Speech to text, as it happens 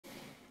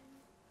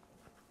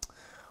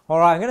All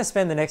right, I'm going to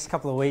spend the next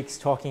couple of weeks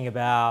talking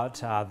about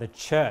the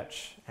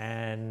church.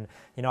 And,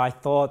 I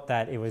thought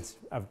that it was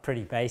a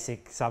pretty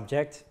basic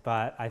subject,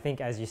 but I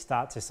think as you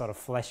start to sort of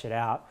flesh it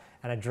out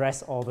and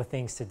address all the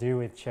things to do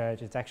with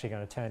church, it's actually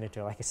going to turn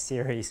into like a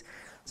series.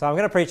 So I'm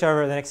going to preach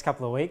over the next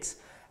couple of weeks.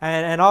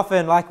 And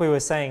often, like we were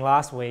saying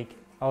last week,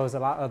 or was it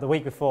the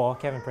week before,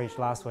 Kevin preached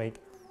last week,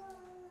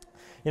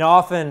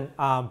 often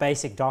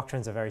basic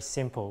doctrines are very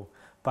simple,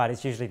 but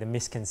it's usually the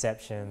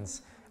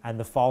misconceptions and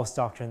the false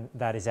doctrine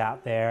that is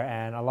out there,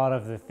 and a lot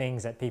of the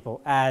things that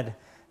people add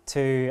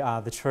to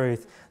the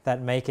truth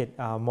that make it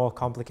more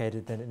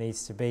complicated than it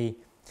needs to be.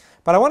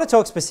 But I want to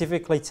talk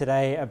specifically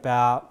today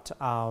about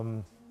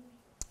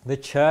the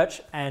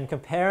church and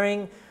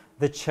comparing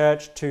the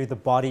church to the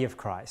body of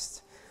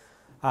Christ,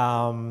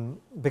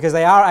 because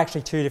they are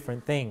actually two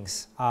different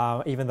things,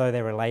 even though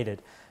they're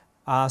related.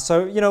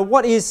 So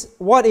what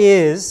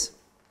is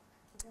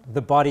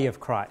the body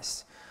of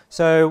Christ?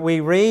 So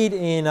we read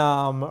in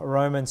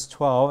Romans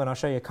 12, and I'll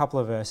show you a couple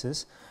of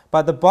verses,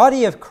 but the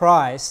body of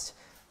Christ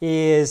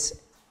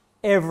is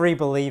every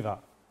believer.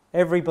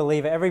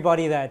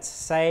 Everybody that's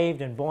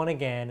saved and born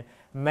again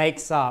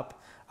makes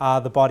up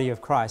the body of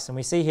Christ. And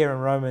we see here in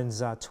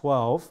Romans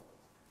 12,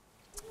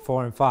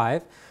 4 and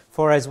 5,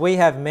 for as we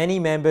have many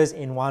members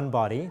in one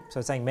body, so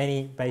it's saying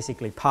many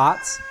basically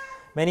parts,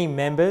 many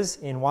members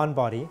in one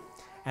body,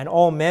 and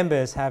all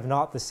members have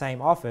not the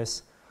same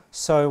office,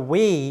 so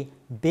we,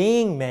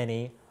 being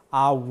many,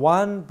 are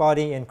one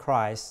body in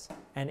Christ,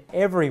 and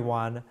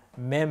everyone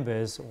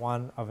members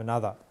one of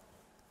another.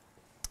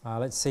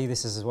 Let's see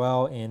this as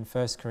well in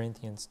 1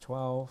 Corinthians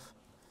 12.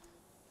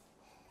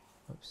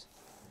 Oops.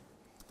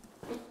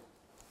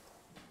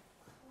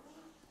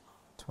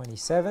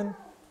 27.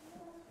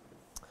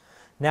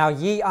 Now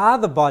ye are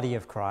the body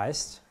of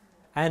Christ,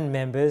 and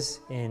members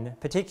in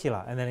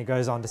particular. And then it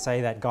goes on to say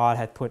that God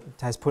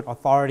has put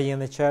authority in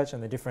the church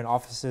and the different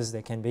offices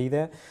that can be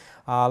there.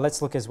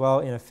 Let's look as well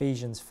in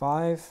Ephesians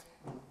 5,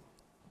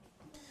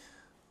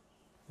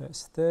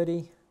 verse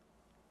 30.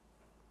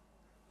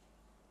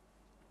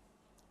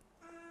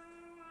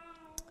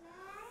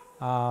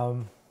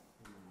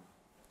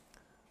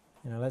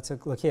 Let's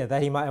look here,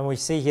 that he might, and we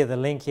see here the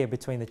link here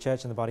between the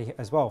church and the body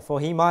as well. For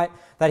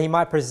that he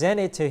might present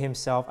it to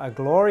himself a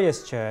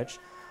glorious church,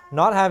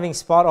 not having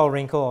spot or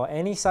wrinkle or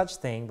any such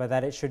thing, but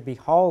that it should be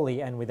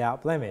holy and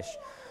without blemish.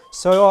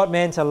 So ought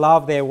men to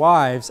love their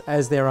wives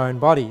as their own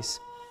bodies.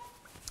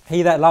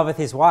 He that loveth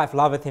his wife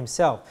loveth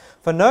himself.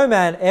 For no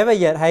man ever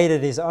yet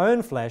hated his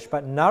own flesh,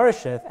 but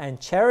nourisheth and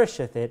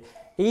cherisheth it,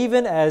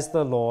 even as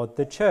the Lord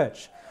the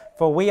church.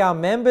 For we are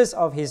members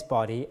of his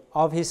body,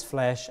 of his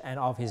flesh, and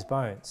of his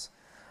bones.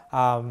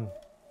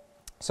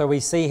 So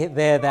we see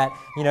there that,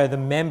 the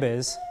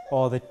members,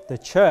 or the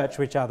church,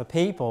 which are the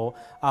people,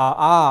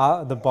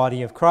 are the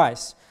body of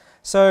Christ.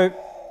 So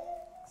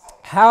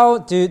how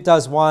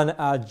does one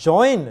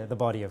join the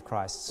body of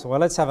Christ? So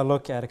let's have a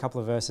look at a couple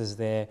of verses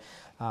there.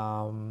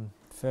 1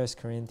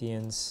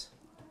 Corinthians,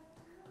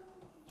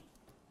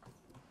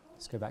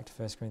 let's go back to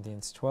 1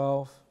 Corinthians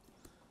 12.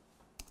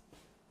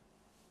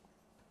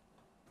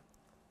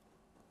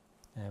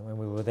 And when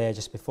we were there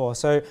just before.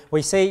 So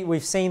we've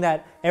seen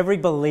that every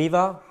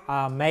believer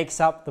makes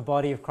up the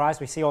body of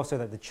Christ. We see also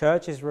that the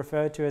church is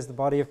referred to as the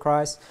body of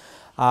Christ.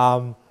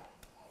 Now,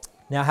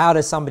 how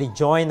does somebody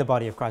join the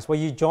body of Christ? Well,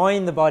 you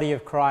join the body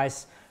of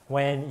Christ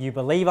when you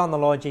believe on the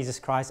Lord Jesus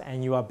Christ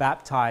and you are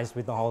baptized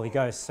with the Holy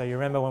Ghost. So you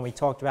remember when we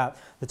talked about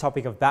the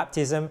topic of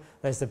baptism,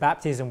 there's the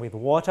baptism with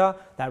water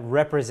that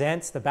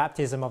represents the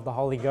baptism of the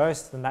Holy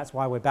Ghost, and that's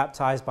why we're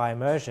baptized by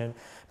immersion.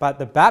 But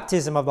the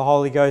baptism of the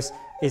Holy Ghost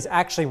is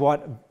actually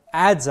what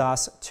adds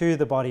us to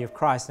the body of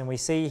Christ. And we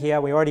see here,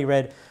 we already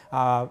read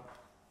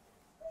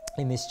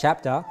in this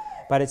chapter,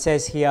 but it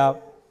says here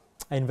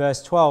in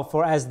verse 12,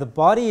 for as the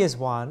body is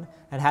one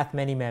and hath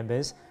many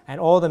members, and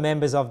all the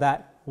members of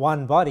that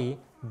one body,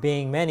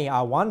 being many,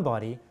 are one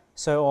body,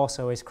 so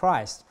also is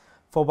Christ.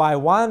 For by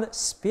one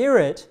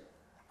Spirit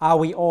are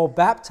we all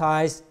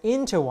baptized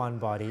into one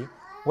body,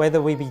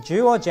 whether we be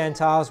Jew or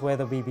Gentiles,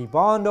 whether we be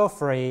bond or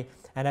free,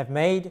 and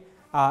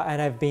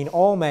have been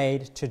all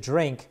made to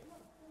drink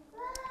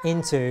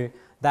into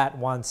that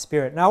one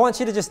Spirit. Now I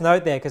want you to just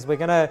note there, because we're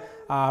going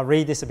to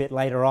read this a bit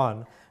later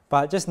on,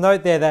 but just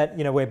note there that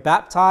we're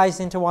baptized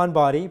into one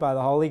body by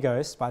the Holy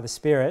Ghost, by the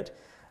Spirit.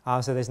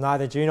 So there's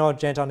neither Jew nor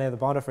Gentile, neither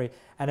bond or free,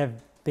 and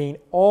have been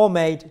all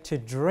made to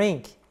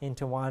drink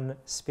into one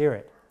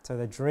Spirit. So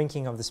the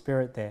drinking of the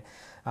Spirit there.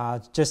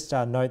 Just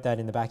note that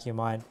in the back of your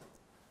mind.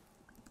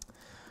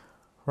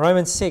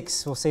 Romans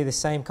 6, we'll see the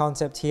same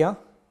concept here.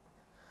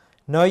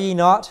 Know ye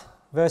not,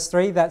 verse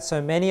 3, that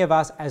so many of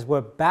us as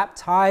were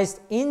baptized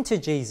into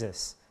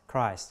Jesus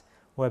Christ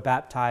were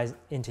baptized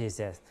into his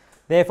death.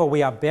 Therefore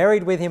we are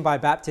buried with him by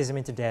baptism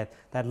into death,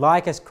 that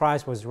like as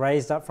Christ was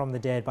raised up from the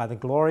dead by the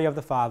glory of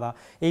the Father,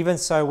 even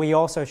so we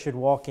also should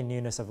walk in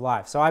newness of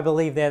life. So I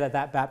believe there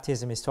that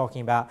baptism is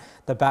talking about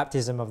the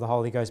baptism of the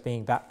Holy Ghost,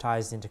 being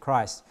baptized into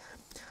Christ.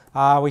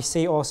 We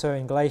see also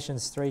in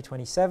Galatians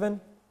 3:27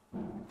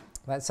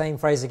 That same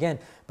phrase again.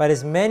 But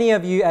as many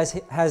of you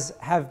as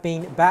have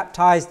been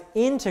baptized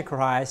into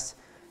Christ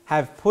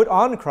have put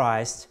on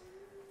Christ.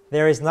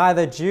 There is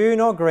neither Jew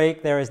nor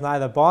Greek, there is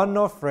neither bond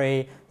nor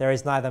free, there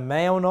is neither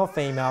male nor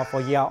female, for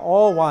ye are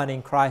all one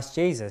in Christ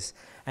Jesus.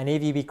 And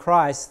if ye be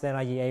Christ, then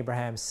are ye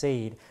Abraham's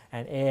seed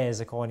and heirs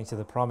according to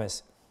the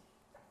promise.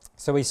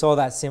 So we saw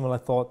that similar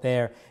thought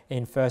there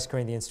in 1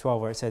 Corinthians 12,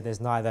 where it said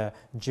there's neither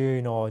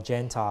Jew nor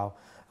Gentile.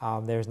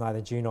 There is neither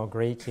Jew nor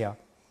Greek here.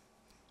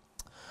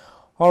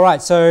 All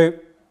right, so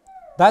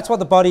that's what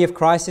the body of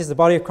Christ is. The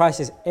body of Christ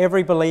is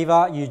every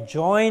believer. You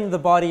join the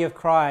body of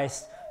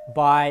Christ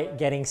by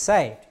getting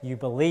saved. You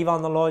believe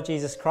on the Lord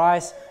Jesus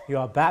Christ. You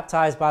are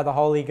baptized by the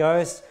Holy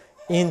Ghost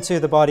into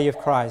the body of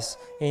Christ,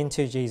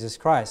 into Jesus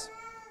Christ.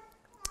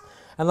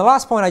 And the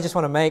last point I just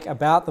want to make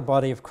about the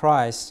body of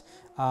Christ,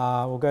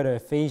 we'll go to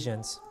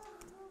Ephesians.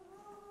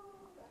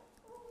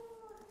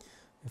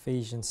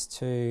 Ephesians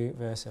 2,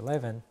 verse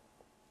 11.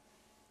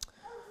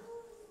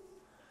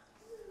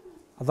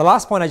 The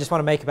last point I just want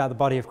to make about the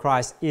body of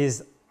Christ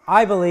is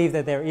I believe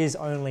that there is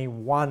only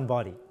one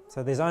body.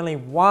 So there's only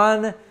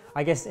one,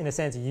 I guess in a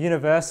sense,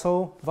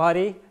 universal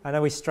body. I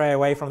know we stray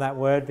away from that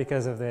word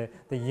because of the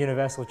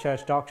universal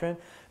church doctrine,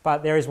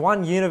 but there is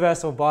one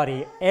universal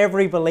body.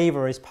 Every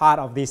believer is part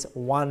of this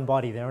one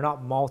body. There are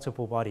not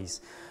multiple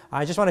bodies.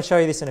 I just want to show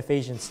you this in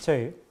Ephesians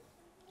 2.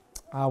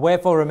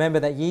 Wherefore remember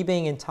that ye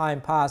being in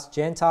time past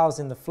Gentiles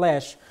in the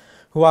flesh,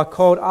 who are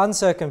called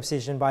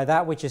uncircumcision by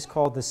that which is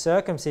called the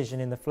circumcision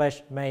in the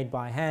flesh made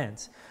by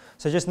hands.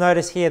 So just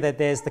notice here that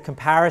there's the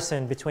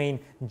comparison between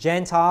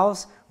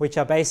Gentiles, which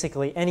are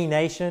basically any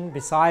nation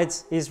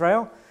besides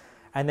Israel,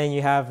 and then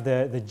you have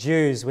the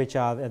Jews, which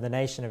are the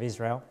nation of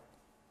Israel.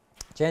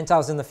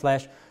 Gentiles in the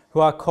flesh,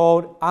 who are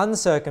called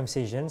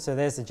uncircumcision, so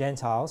there's the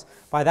Gentiles,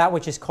 by that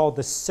which is called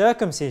the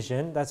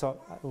circumcision, that's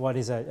what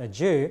is a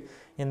Jew,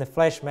 in the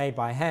flesh made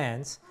by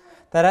hands,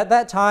 that at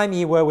that time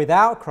ye were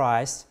without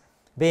Christ,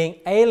 being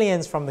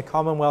aliens from the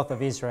commonwealth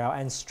of Israel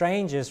and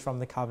strangers from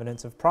the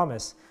covenants of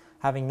promise,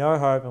 having no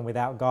hope and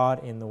without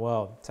God in the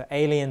world. So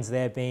aliens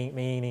there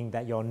meaning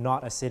that you're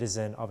not a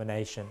citizen of a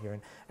nation. You're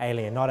an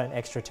alien, not an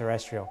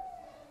extraterrestrial.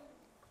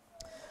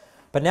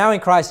 But now in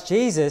Christ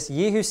Jesus,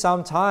 ye who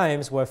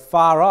sometimes were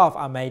far off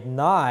are made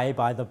nigh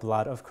by the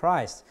blood of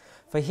Christ.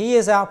 For he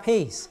is our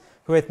peace,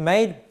 who hath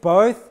made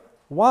both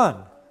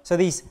one. So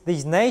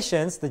these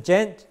nations,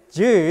 the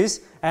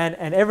Jews and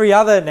every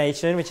other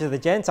nation, which are the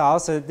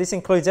Gentiles, so this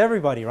includes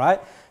everybody,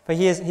 right? For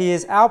he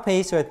is our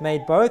peace, who hath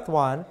made both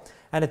one,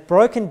 and hath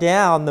broken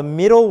down the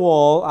middle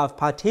wall of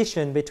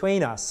partition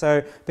between us.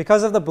 So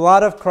because of the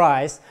blood of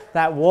Christ,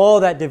 that wall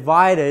that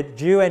divided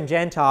Jew and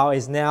Gentile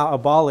is now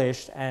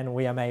abolished, and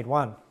we are made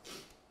one.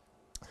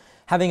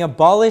 Having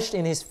abolished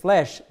in his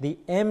flesh the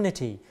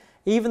enmity,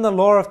 even the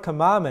law of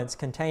commandments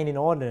contained in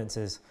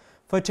ordinances,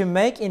 for to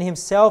make in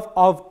himself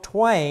of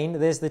twain,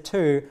 there's the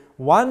two,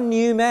 one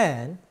new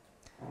man,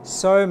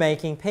 so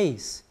making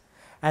peace,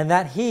 and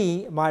that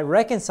he might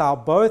reconcile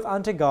both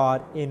unto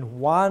God in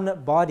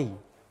one body,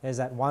 there's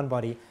that one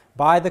body,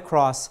 by the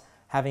cross,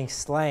 having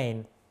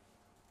slain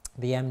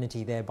the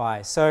enmity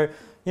thereby. So,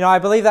 I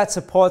believe that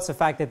supports the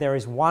fact that there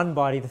is one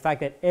body, the fact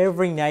that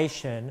every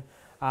nation,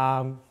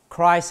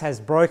 Christ has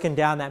broken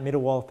down that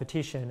middle wall of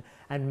partition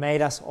and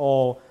made us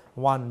all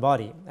one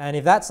body. And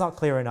if that's not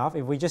clear enough,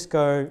 if we just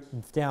go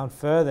down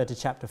further to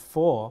chapter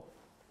 4,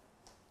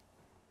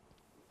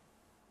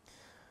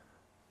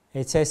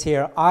 it says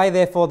here, I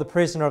therefore the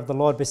prisoner of the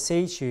Lord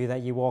beseech you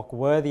that ye walk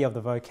worthy of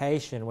the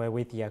vocation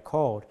wherewith ye are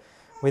called,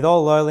 with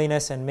all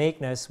lowliness and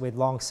meekness, with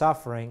long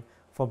suffering,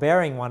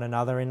 forbearing one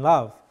another in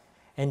love,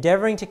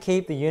 endeavouring to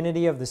keep the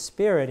unity of the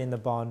Spirit in the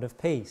bond of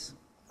peace.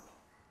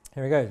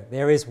 Here we go.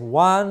 There is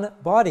one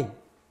body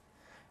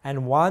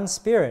and one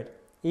Spirit,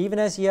 even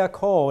as ye are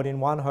called in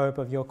one hope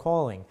of your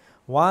calling,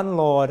 one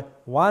Lord,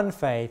 one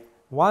faith,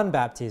 one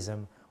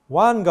baptism,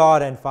 one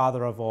God and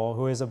Father of all,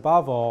 who is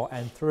above all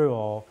and through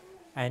all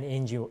and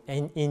in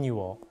you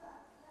all.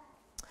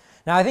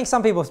 Now, I think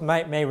some people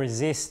may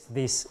resist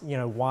this,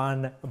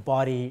 one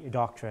body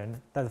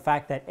doctrine, the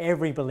fact that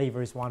every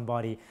believer is one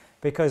body,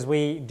 because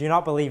we do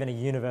not believe in a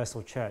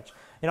universal church.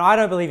 I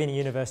don't believe in a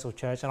universal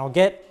church, and I'll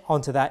get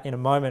onto that in a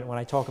moment when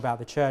I talk about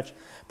the church.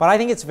 But I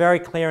think it's very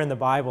clear in the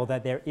Bible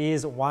that there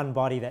is one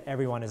body that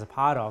everyone is a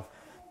part of.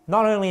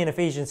 Not only in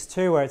Ephesians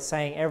 2, where it's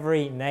saying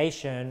every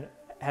nation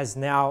has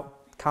now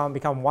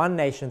become one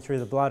nation through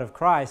the blood of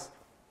Christ,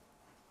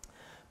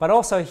 but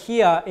also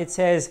here it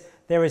says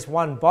there is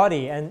one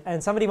body.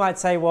 And somebody might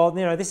say, well,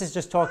 this is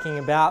just talking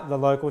about the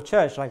local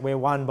church, like we're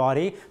one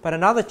body, but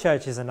another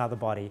church is another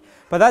body.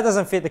 But that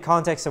doesn't fit the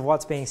context of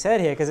what's being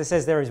said here, because it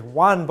says there is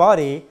one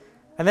body,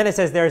 and then it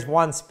says there is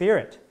one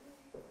Spirit.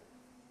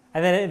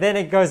 And then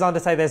it goes on to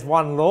say there's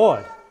one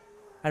Lord,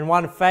 and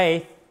one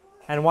faith,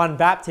 and one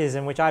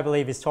baptism, which I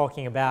believe is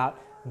talking about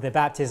the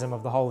baptism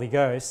of the Holy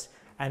Ghost,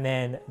 and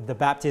then the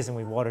baptism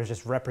with water is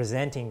just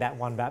representing that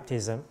one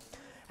baptism,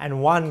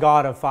 and one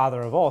God of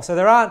Father of all. So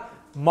there aren't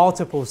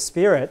multiple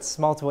spirits,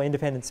 multiple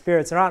independent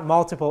spirits. There aren't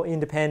multiple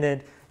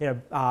independent,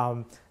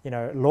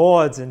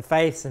 lords and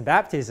faiths and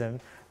baptism.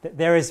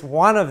 There is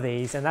one of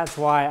these, and that's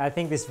why I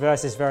think this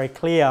verse is very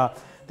clear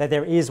that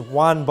there is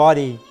one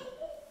body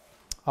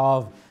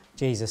of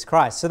Jesus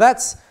Christ. So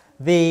that's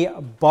the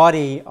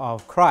body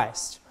of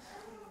Christ.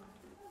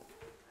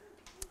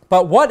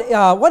 But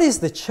what is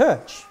the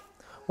church?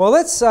 Well,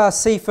 let's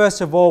see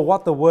first of all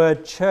what the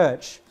word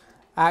church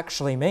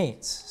actually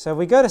means. So if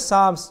we go to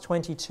Psalms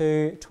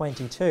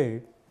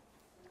 22:22,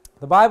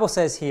 the Bible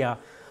says here,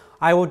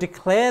 I will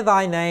declare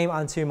thy name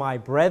unto my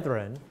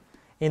brethren.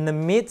 In the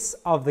midst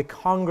of the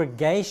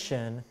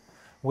congregation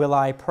will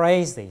I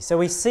praise thee. So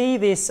we see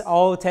this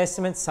Old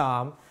Testament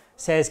psalm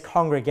says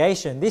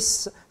congregation.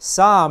 This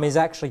psalm is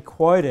actually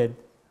quoted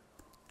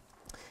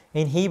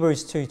in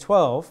Hebrews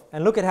 2:12.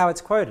 And look at how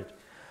it's quoted.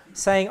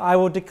 Saying, I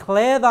will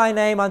declare thy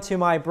name unto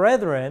my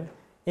brethren.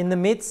 In the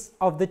midst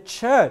of the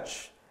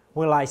church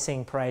will I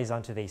sing praise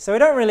unto thee. So we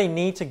don't really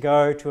need to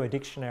go to a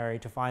dictionary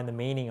to find the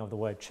meaning of the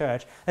word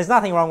church. There's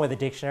nothing wrong with a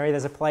dictionary.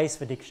 There's a place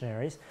for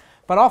dictionaries.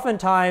 But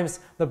oftentimes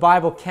the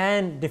Bible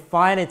can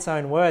define its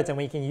own words, and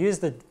we can use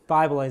the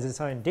Bible as its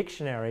own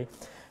dictionary,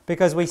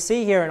 because we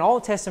see here an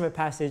Old Testament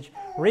passage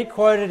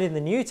re-quoted in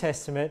the New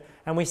Testament,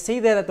 and we see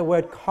there that the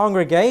word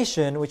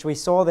congregation, which we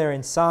saw there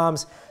in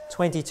Psalms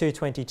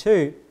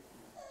 22:22,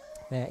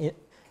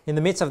 in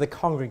the midst of the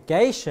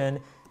congregation,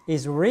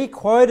 is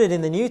re-quoted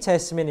in the New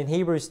Testament in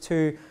Hebrews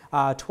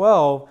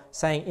 2:12,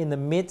 saying in the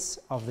midst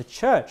of the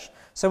church.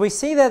 So we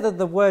see there that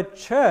the word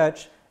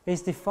church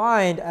is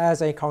defined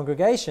as a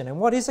congregation. And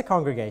what is a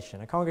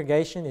congregation? A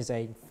congregation is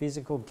a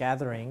physical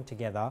gathering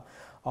together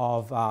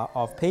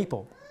of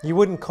people. You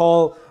wouldn't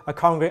call a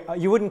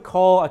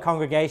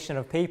congregation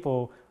of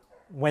people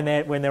when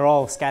they're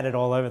all scattered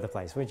all over the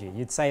place, would you?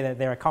 You'd say that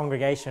they're a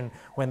congregation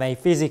when they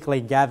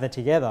physically gather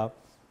together.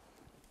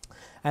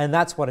 And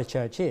that's what a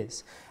church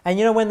is. And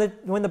you know,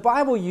 when the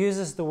Bible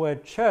uses the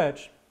word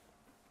church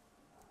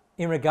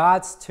in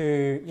regards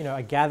to, you know,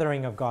 a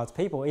gathering of God's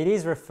people, it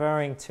is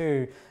referring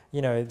to,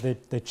 you know,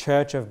 the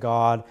church of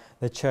God,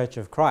 the church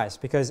of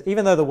Christ. Because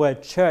even though the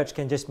word church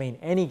can just mean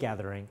any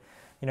gathering,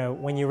 you know,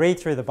 when you read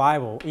through the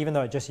Bible, even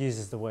though it just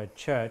uses the word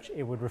church,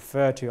 it would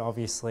refer to,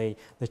 obviously,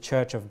 the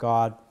church of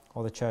God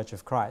or the church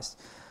of Christ.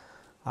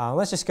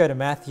 Let's just go to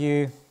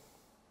Matthew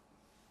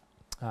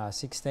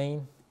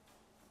 16,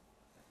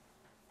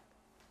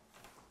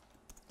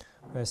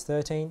 verse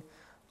 13.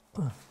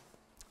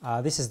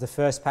 This is the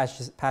first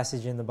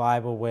passage in the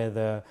Bible where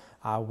the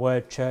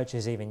word church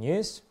is even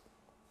used.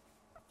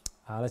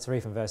 Let's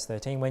read from verse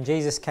 13. When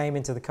Jesus came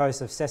into the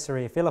coast of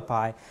Caesarea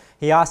Philippi,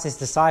 he asked his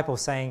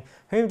disciples, saying,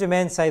 Whom do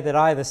men say that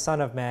I, the Son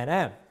of Man,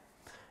 am?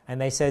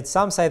 And they said,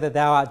 Some say that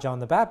thou art John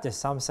the Baptist,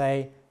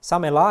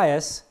 some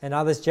Elias, and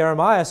others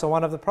Jeremiah or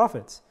one of the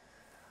prophets.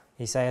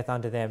 He saith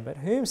unto them, But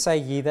whom say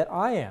ye that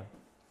I am?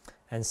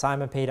 And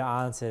Simon Peter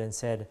answered and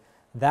said,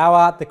 Thou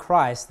art the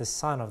Christ, the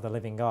Son of the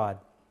living God.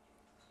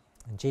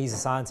 And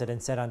Jesus answered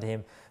and said unto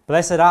him,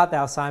 Blessed art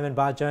thou, Simon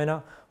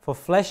Bar-Jonah, for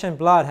flesh and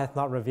blood hath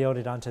not revealed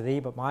it unto thee,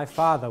 but my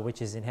Father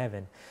which is in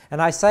heaven. And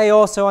I say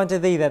also unto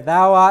thee that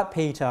thou art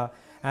Peter,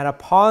 and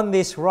upon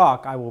this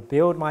rock I will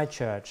build my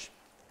church,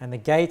 and the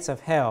gates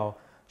of hell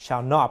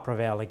shall not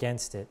prevail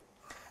against it.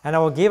 And I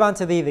will give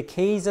unto thee the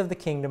keys of the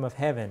kingdom of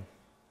heaven.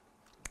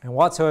 And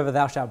whatsoever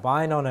thou shalt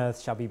bind on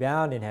earth shall be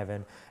bound in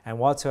heaven, and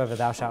whatsoever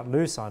thou shalt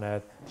loose on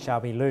earth shall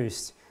be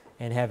loosed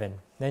in heaven.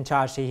 Then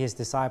charged he his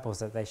disciples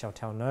that they shall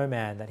tell no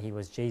man that he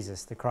was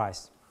Jesus the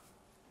Christ.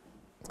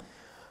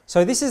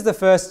 So this is the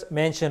first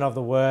mention of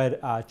the word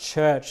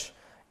church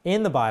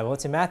in the Bible.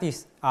 It's in Matthew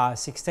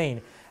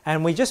 16.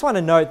 And we just want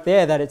to note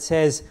there that it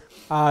says,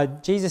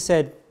 Jesus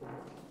said,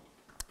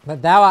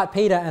 that thou art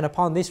Peter, and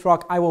upon this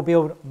rock I will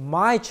build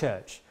my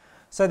church.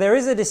 So there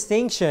is a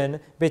distinction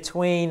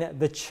between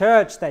the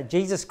church that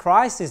Jesus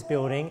Christ is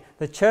building,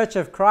 the church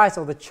of Christ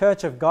or the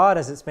church of God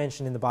as it's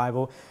mentioned in the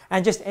Bible,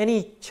 and just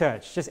any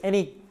church, just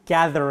any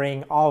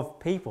gathering of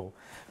people.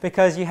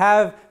 Because you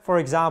have, for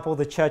example,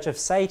 the church of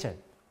Satan.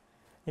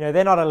 You know,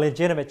 they're not a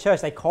legitimate church.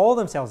 They call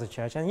themselves a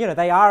church, and, you know,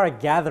 they are a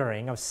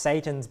gathering of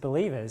Satan's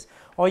believers.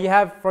 Or you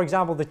have, for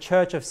example, the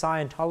church of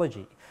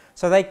Scientology.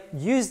 So they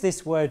use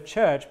this word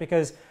church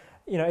because,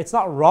 you know, it's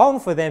not wrong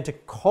for them to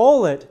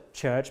call it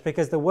church,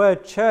 because the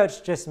word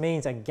church just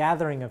means a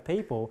gathering of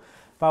people.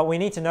 But we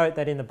need to note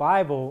that in the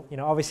Bible, you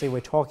know, obviously we're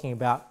talking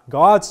about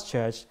God's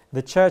church,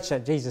 the church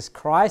that Jesus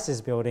Christ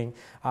is building,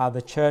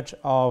 the church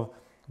of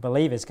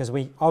believers, because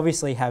we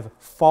obviously have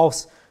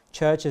false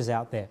churches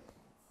out there.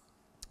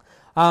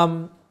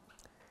 Now,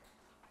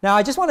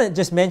 I just want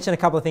to mention a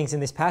couple of things in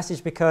this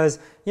passage because,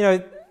 you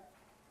know,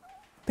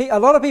 a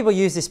lot of people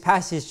use this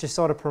passage to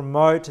sort of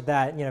promote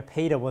that, you know,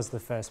 Peter was the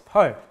first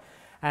pope.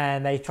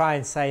 And they try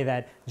and say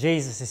that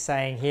Jesus is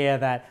saying here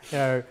that, you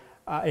know,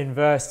 in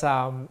verse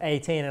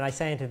 18, and I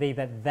say unto thee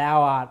that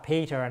thou art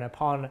Peter, and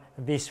upon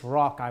this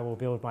rock I will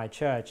build my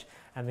church,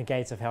 and the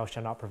gates of hell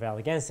shall not prevail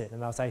against it.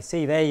 And they'll say,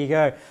 see, there you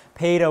go.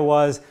 Peter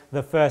was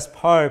the first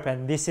pope,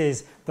 and this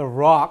is the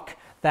rock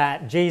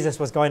that Jesus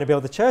was going to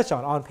build the church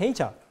on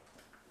Peter.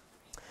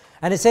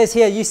 And it says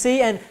here, you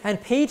see,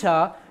 and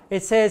Peter,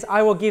 it says,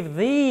 I will give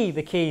thee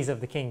the keys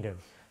of the kingdom.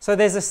 So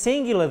there's a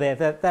singular there,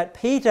 that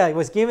Peter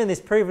was given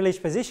this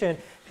privileged position.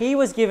 He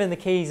was given the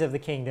keys of the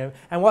kingdom,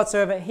 and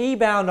whatsoever he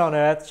bound on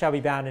earth shall be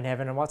bound in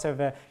heaven, and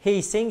whatsoever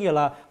he,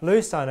 singular,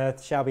 loosed on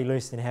earth shall be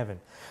loosed in heaven.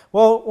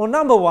 Well,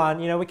 number one,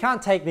 we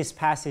can't take this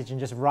passage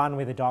and just run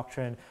with the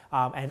doctrine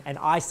and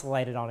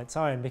isolate it on its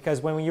own,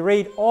 because when you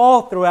read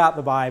all throughout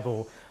the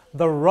Bible,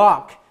 the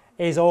rock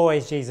is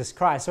always Jesus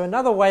Christ. So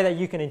another way that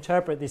you can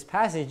interpret this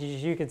passage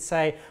is you could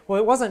say, well,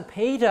 it wasn't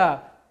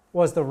Peter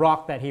was the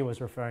rock that he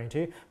was referring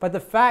to, but the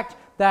fact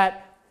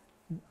that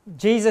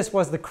Jesus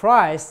was the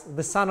Christ,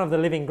 the Son of the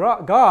living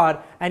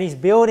God, and he's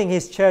building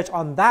his church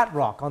on that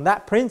rock, on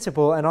that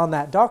principle, and on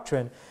that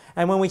doctrine.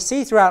 And when we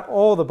see throughout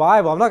all the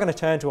Bible, I'm not going to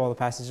turn to all the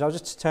passages, I'll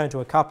just turn to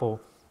a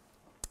couple,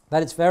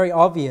 that it's very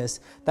obvious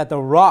that the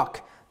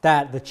rock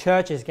that the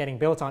church is getting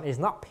built on is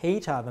not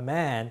Peter, the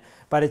man,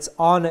 but it's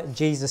on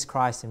Jesus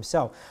Christ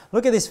himself.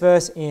 Look at this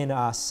verse in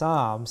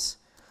Psalms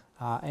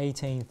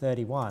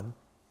 18:31.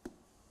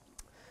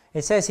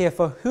 It says here,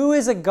 "For who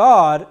is a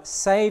God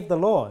save the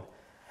Lord?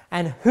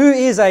 And who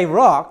is a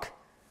rock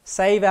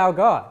save our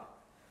God?"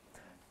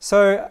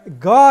 So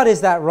God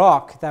is that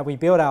rock that we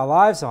build our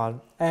lives on.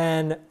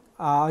 And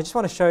I just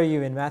want to show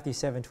you in Matthew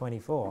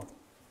 7:24.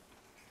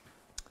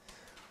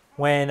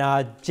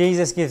 When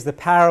Jesus gives the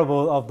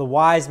parable of the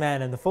wise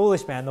man and the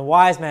foolish man, the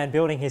wise man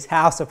building his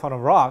house upon a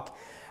rock,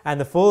 and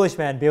the foolish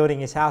man building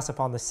his house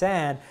upon the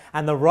sand,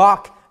 and the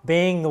rock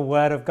being the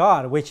Word of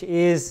God, which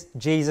is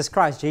Jesus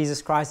Christ.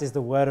 Jesus Christ is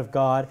the Word of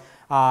God,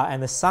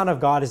 and the Son of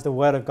God is the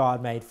Word of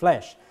God made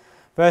flesh.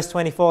 Verse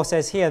 24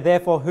 says here,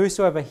 "Therefore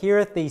whosoever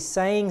heareth these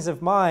sayings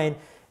of mine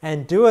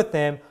and doeth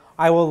them,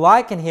 I will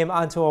liken him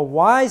unto a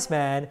wise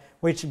man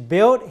which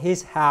built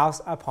his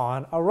house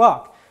upon a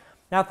rock."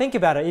 Now think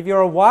about it. If you're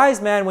a wise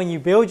man, when you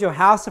build your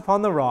house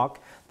upon the rock,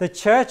 the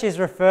church is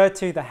referred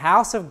to the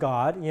house of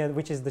God,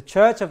 which is the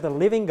church of the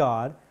living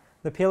God,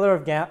 the pillar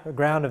of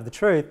ground of the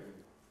truth.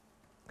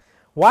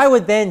 Why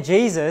would then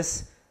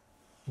Jesus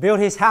build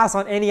his house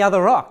on any other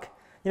rock?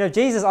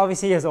 Jesus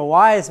obviously is a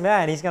wise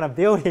man. He's going to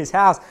build his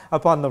house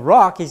upon the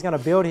rock. He's going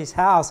to build his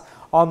house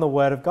on the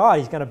Word of God.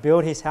 He's going to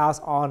build his house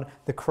on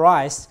the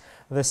Christ,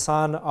 the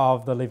Son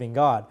of the living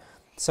God.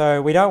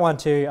 So we don't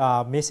want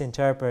to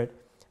misinterpret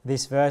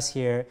this verse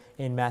here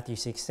in Matthew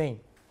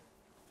 16.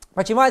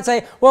 But you might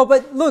say, well,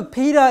 but look,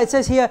 Peter, it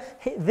says here,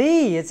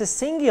 it's a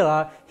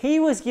singular. He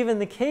was given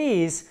the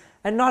keys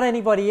and not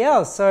anybody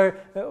else. So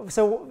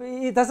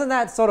doesn't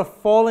that sort of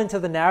fall into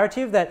the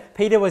narrative that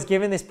Peter was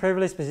given this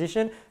privileged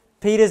position?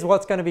 Peter's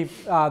what's going to be,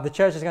 the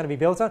church is going to be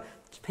built on.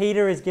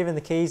 Peter is given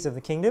the keys of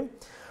the kingdom.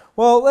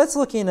 Well, let's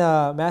look in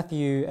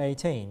Matthew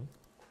 18.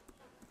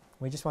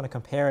 We just want to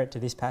compare it to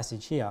this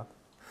passage here.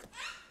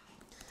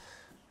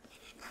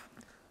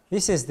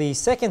 This is the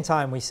second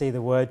time we see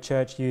the word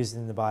church used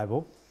in the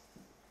Bible.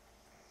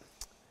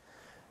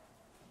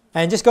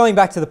 And just going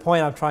back to the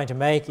point I'm trying to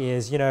make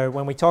is,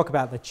 when we talk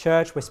about the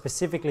church, we're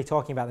specifically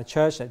talking about the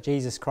church that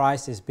Jesus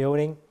Christ is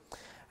building.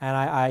 And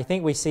I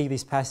think we see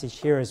this passage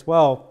here as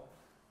well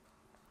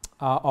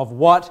of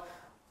what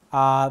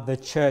the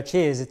church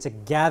is. It's a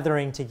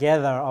gathering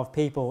together of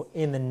people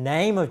in the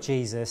name of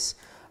Jesus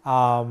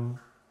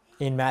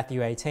in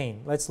Matthew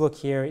 18. Let's look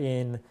here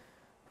in...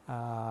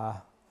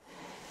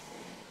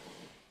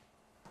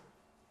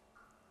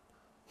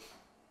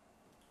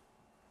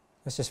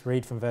 Let's just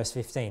read from verse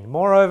 15.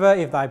 "Moreover,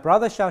 if thy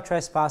brother shall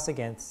trespass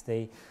against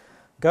thee,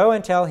 go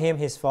and tell him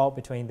his fault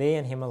between thee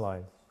and him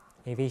alone.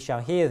 If he shall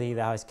hear thee,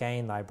 thou hast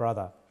gained thy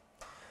brother.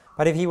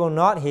 But if he will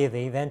not hear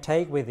thee, then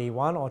take with thee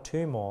one or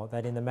two more,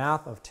 that in the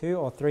mouth of 2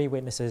 or 3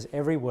 witnesses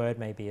every word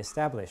may be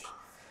established.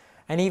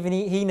 And even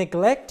he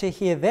neglect to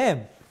hear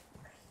them."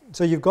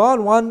 So you've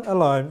gone one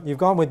alone, you've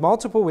gone with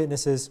multiple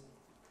witnesses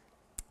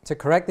to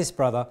correct this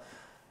brother.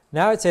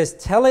 Now it says,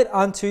 "Tell it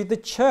unto the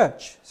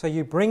church." So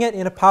you bring it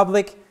in a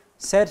public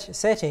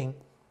setting.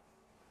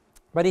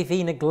 "But if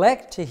he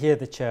neglect to hear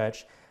the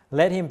church,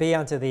 let him be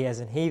unto thee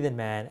as an heathen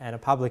man and a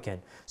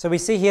publican." So we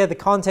see here the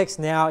context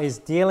now is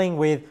dealing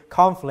with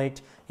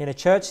conflict in a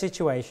church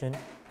situation.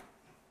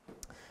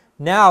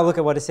 Now look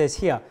at what it says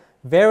here.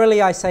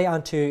 "Verily I say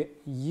unto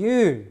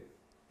you."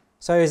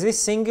 So is this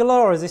singular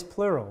or is this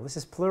plural? This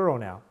is plural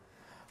now.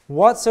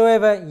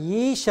 "Whatsoever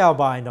ye shall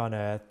bind on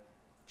earth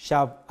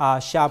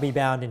shall be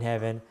bound in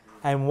heaven,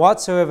 and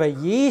whatsoever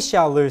ye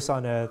shall loose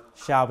on earth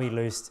shall be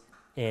loosed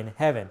in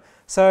heaven."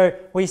 So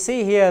we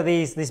see here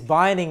this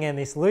binding and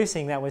this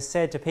loosing that was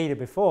said to Peter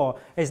before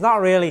is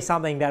not really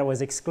something that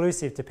was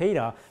exclusive to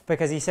Peter,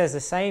 because he says the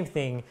same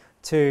thing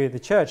to the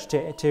church,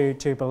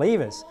 to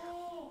believers.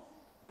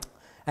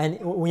 And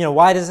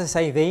why does it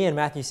say thee in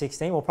Matthew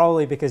 16? Well,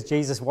 probably because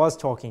Jesus was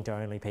talking to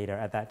only Peter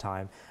at that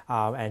time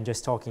and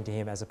just talking to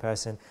him as a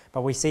person.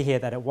 But we see here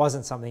that it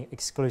wasn't something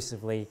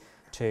exclusively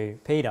to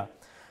Peter.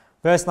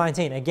 Verse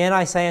 19, "Again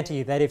I say unto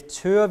you, that if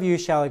 2 of you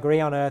shall agree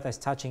on earth as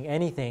touching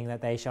anything that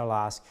they shall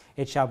ask,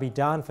 it shall be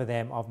done for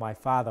them of my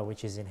Father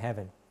which is in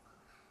heaven.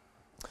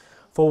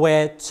 For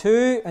where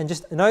 2," and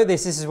just note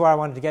this is where I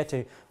wanted to get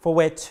to, "for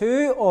where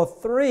 2 or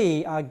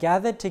 3 are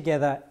gathered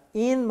together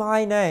in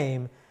my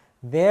name,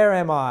 there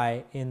am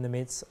I in the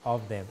midst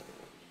of them.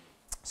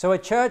 So a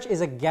church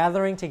is a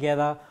gathering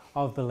together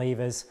of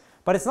believers,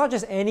 but it's not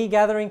just any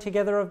gathering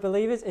together of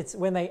believers. It's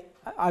when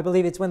I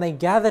believe it's when they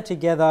gather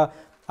together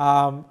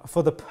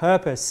for the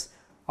purpose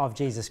of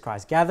Jesus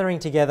Christ, gathering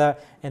together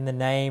in the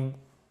name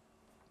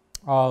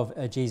of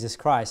Jesus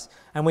Christ.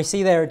 And we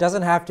see there it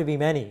doesn't have to be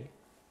many.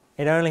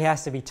 It only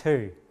has to be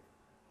two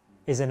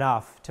is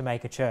enough to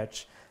make a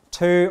church.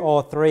 2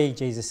 or 3,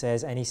 Jesus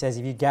says, and he says,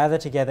 if you gather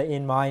together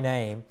in my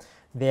name,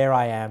 there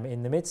I am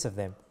in the midst of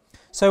them.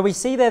 So we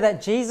see there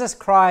that Jesus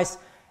Christ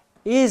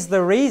is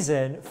the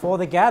reason for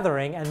the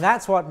gathering, and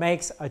that's what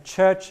makes a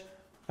church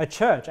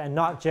and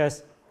not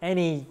just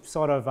any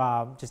sort of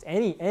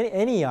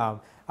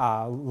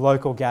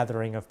local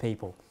gathering of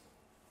people.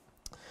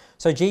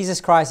 So Jesus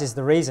Christ is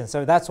the reason.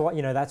 So that's what,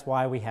 that's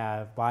why we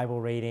have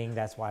Bible reading.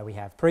 That's why we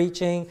have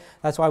preaching.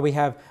 That's why we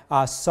have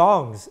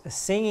songs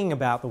singing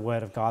about the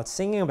Word of God,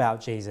 singing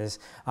about Jesus.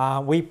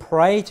 We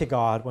pray to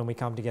God when we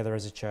come together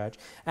as a church,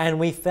 and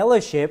we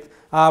fellowship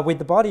with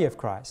the body of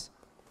Christ.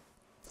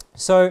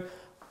 So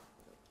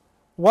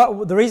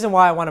the reason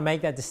why I want to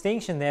make that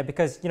distinction there,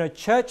 because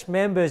church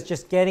members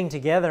just getting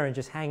together and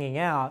just hanging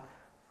out,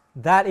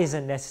 that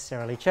isn't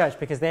necessarily church,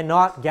 because they're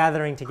not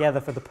gathering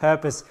together for the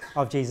purpose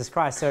of Jesus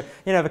Christ. So,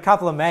 if a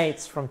couple of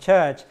mates from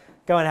church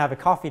go and have a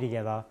coffee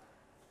together,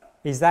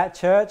 is that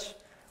church?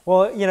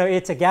 Well,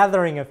 it's a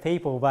gathering of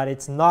people, but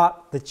it's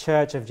not the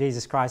church of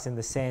Jesus Christ in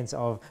the sense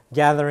of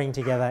gathering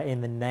together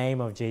in the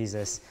name of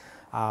Jesus.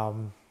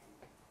 And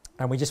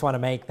we just want to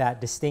make that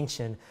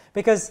distinction,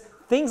 because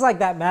things like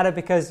that matter,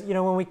 because,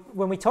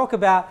 when we talk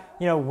about,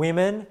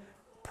 women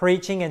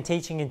preaching and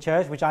teaching in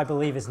church, which I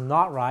believe is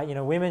not right.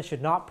 Women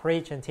should not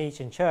preach and teach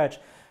in church.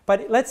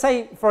 But let's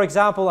say, for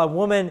example, a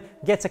woman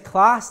gets a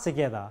class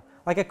together,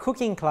 like a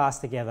cooking class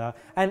together,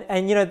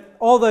 and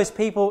all those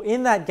people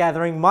in that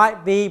gathering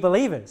might be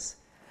believers.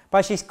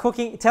 But she's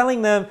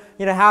telling them,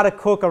 how to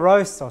cook a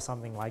roast or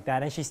something like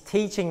that, and she's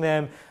teaching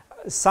them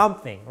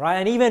something, right?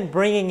 And even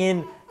bringing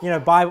in,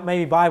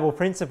 maybe Bible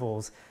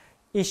principles.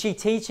 Is she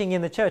teaching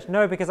in the church?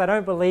 No, because I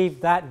don't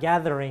believe that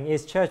gathering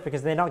is church,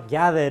 because they're not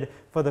gathered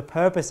for the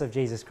purpose of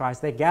Jesus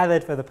Christ. They're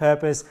gathered for the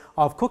purpose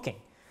of cooking.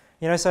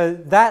 So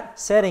that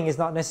setting is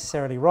not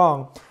necessarily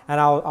wrong,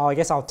 and I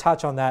guess I'll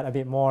touch on that a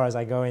bit more as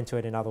I go into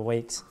it in other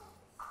weeks.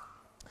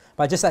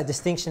 But just that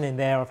distinction in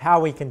there of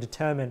how we can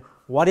determine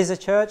what is a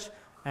church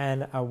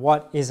and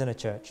what isn't a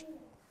church.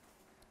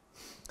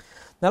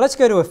 Now let's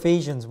go to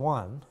Ephesians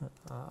 1,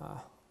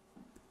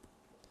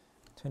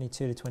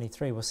 22 to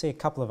 23. We'll see a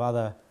couple of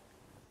other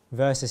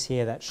verses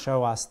here that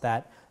show us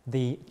that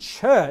the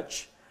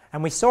church,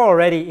 and we saw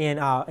already in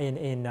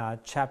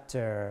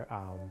chapter,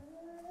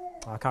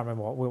 I can't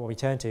remember what we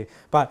turned to,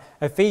 but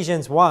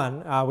Ephesians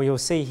 1, we will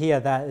see here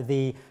that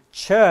the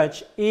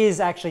church is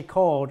actually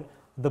called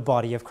the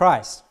body of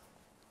Christ.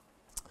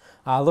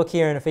 Look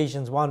here in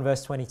Ephesians 1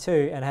 verse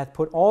 22, and hath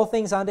put all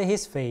things under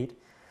his feet,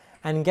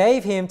 and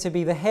gave him to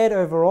be the head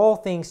over all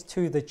things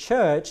to the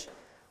church,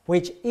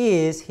 which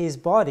is his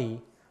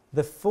body,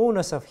 the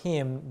fullness of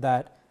him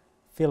that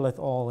filleth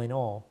all in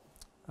all.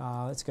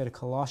 Let's go to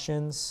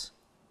Colossians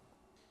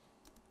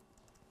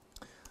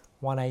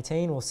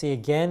 1:18. We'll see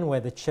again where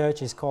the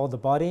church is called the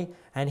body,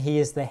 and he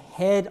is the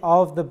head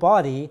of the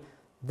body,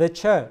 the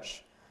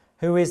church,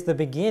 who is the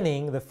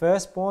beginning, the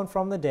firstborn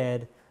from the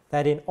dead,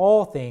 that in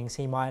all things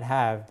he might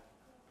have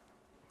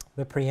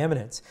the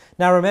preeminence.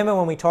 Now remember,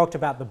 when we talked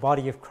about the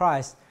body of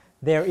Christ,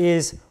 there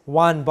is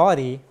one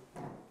body,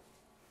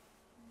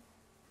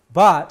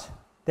 but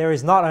there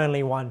is not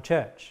only one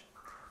church.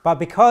 But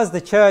because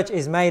the church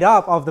is made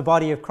up of the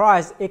body of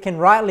Christ, it can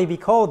rightly be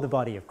called the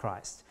body of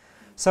Christ.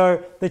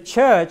 So the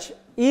church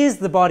is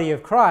the body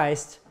of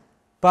Christ,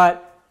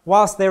 but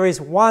whilst there is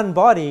one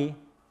body,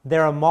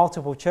 there are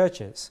multiple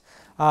churches.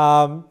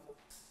 So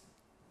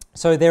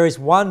there is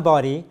one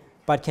body,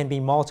 but can be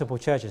multiple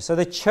churches. So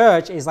the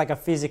church is like a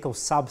physical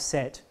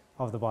subset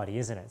of the body,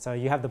 isn't it? So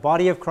you have the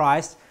body of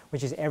Christ,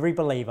 which is every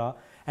believer,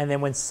 and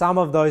then when some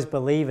of those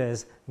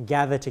believers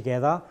gather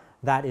together,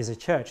 that is a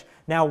church.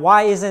 Now,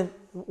 why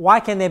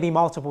can there be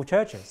multiple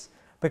churches?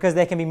 Because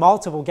there can be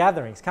multiple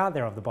gatherings, can't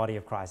there, of the body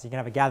of Christ? You can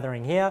have a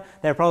gathering here.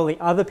 There are probably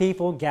other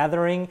people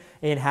gathering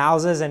in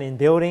houses and in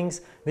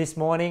buildings this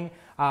morning,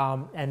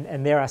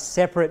 and there are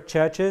separate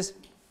churches.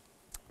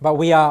 But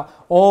we are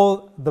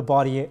all the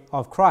body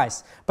of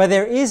Christ. But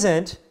there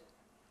isn't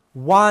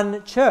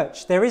one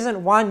church. There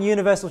isn't one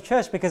universal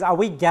church, because are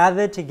we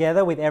gathered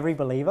together with every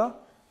believer?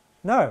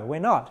 No, we're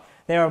not.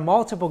 There are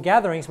multiple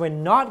gatherings. We're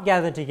not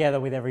gathered together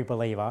with every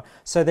believer.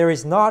 So there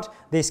is not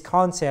this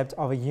concept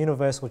of a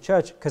universal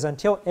church, because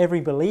until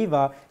every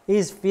believer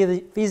is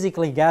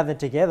physically gathered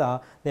together,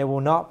 there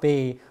will not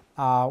be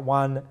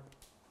one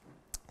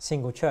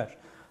single church.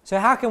 So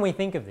how can we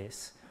think of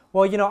this?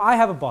 Well, I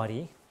have a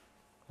body,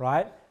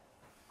 right?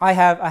 I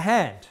have a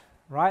hand,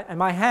 right? And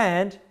my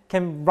hand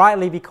can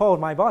rightly be called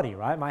my body,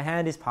 right? My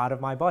hand is part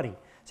of my body.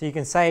 So you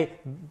can say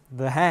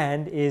the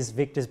hand is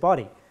Victor's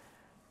body.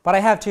 But I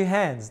have two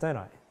hands, don't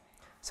I?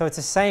 So it's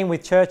the same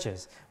with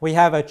churches. We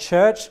have a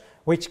church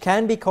which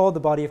can be called the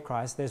body of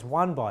Christ. There's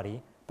one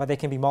body, but there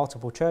can be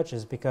multiple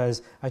churches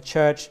because a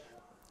church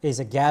is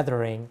a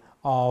gathering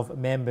of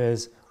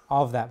members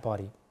of that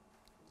body.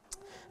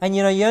 And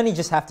you only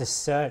just have to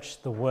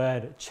search the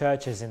word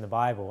churches in the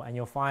Bible and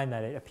you'll find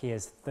that it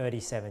appears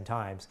 37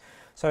 times.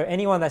 So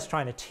anyone that's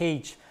trying to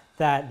teach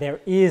that there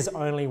is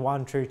only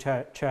one true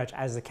church,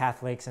 as the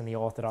Catholics and the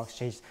Orthodox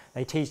teach,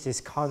 they teach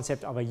this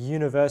concept of a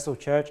universal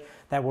church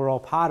that we're all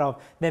part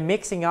of, they're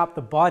mixing up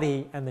the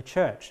body and the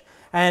church.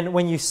 And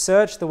when you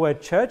search the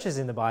word churches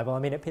in the Bible,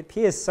 it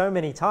appears so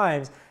many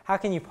times, how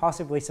can you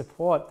possibly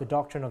support the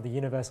doctrine of the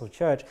universal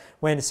church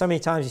when so many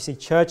times you see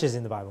churches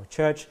in the Bible?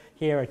 Church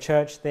here, a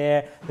church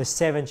there, the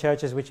 7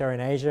 churches which are in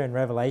Asia in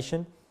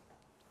Revelation.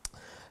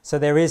 So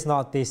there is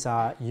not this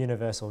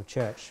universal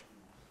church.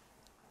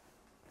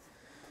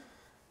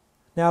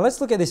 Now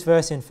let's look at this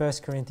verse in 1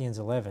 Corinthians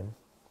 11,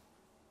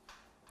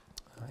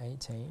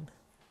 18.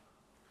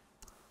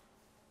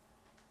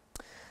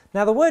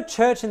 Now the word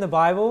church in the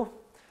Bible,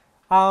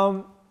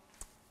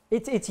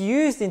 it's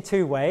used in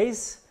 2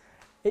 ways.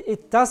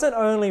 It doesn't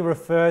only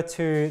refer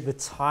to the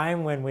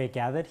time when we're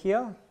gathered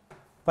here,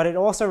 but it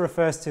also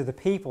refers to the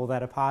people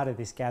that are part of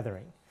this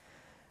gathering.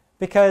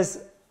 Because,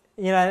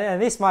 and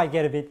this might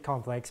get a bit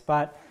complex,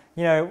 but,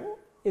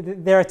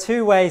 there are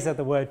 2 ways that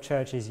the word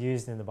church is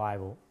used in the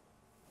Bible.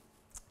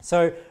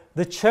 So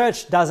the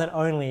church doesn't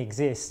only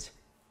exist.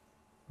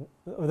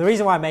 The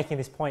reason why I'm making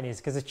this point is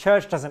because the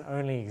church doesn't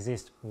only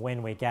exist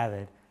when we're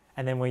gathered,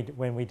 and then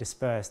when we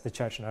disperse, the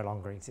church no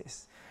longer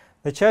exists.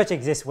 The church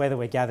exists whether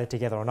we're gathered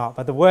together or not,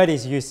 but the word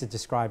is used to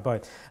describe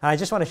both. And I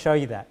just want to show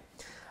you that.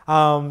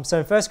 So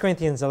in 1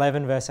 Corinthians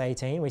 11, verse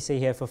 18, we see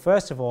here, "For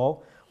first of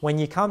all, when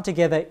you come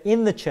together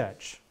in the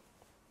church,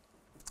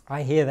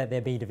 I hear that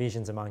there be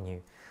divisions among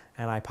you,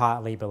 and I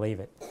partly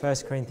believe it."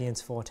 1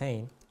 Corinthians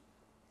 14,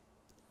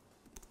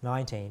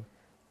 19.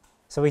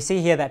 So we see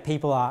here that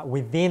people are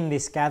within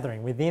this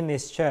gathering, within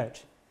this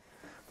church.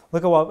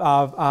 Look at what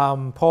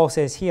Paul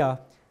says here.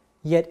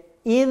 "Yet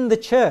in the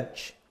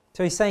church,"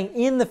 so he's saying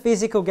in the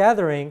physical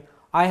gathering,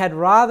 "I had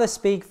rather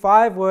speak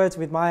 5 words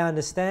with my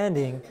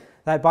understanding,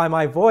 that by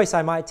my voice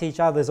I might teach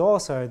others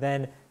also,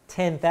 than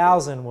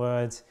 10,000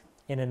 words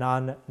in an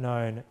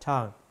unknown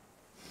tongue."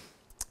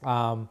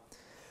 But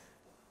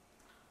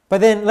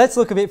then let's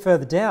look a bit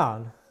further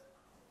down.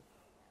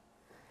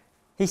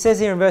 He says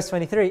here in verse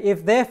 23,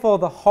 "If therefore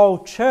the whole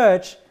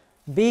church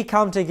be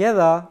come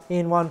together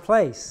in one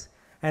place,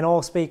 and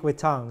all speak with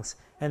tongues,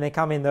 and there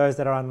come in those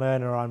that are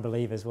unlearned or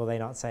unbelievers, will they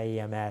not say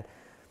ye are mad?"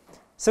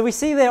 So we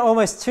see there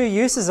almost 2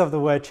 uses of the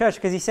word church,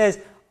 because he says,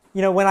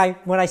 when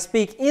I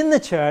speak in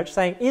the church,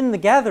 saying in the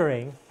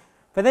gathering,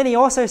 but then he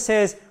also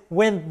says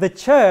when the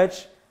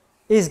church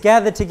is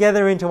gathered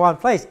together into one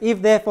place.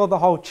 "If therefore the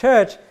whole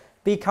church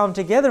be come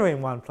together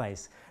in one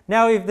place."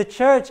 Now if the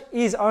church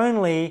is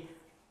only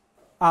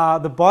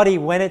the body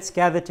when it's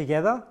gathered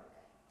together,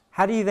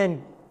 how do you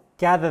then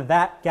gather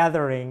that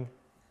gathering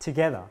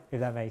together,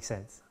 if that makes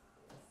sense?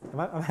 Am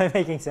I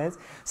making sense?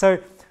 So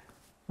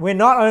we're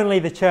not only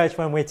the church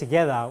when we're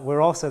together,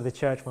 we're also the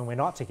church when we're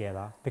not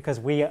together, because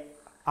we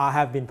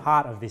have been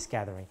part of this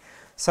gathering.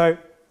 So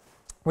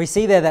we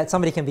see there that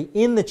somebody can be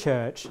in the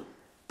church,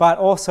 but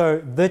also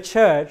the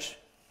church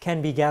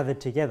can be gathered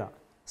together.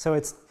 So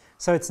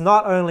it's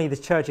not only the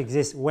church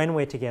exists when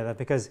we're together,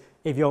 because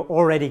if you're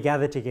already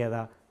gathered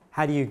together,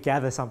 how do you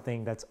gather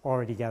something that's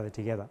already gathered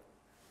together?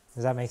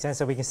 Does that make sense?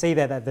 So we can see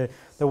there that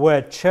the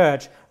word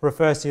church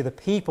refers to the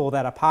people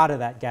that are part of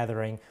that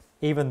gathering,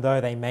 even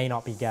though they may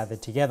not be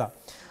gathered together.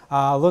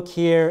 Look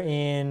here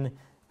in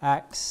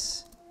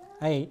Acts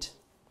 8.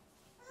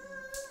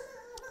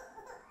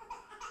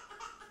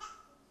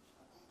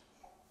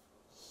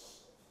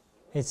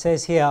 It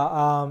says here,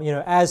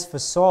 as for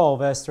Saul,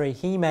 verse 3,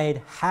 "He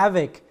made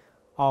havoc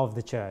of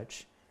the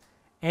church,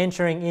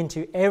 entering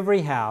into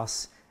every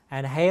house,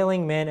 and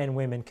hailing men and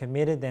women,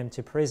 committed them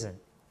to prison."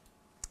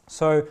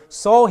 So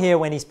Saul here,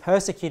 when he's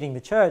persecuting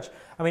the church,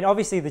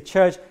 obviously the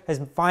church is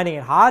finding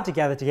it hard to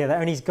gather together,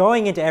 and he's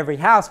going into every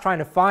house trying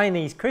to find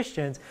these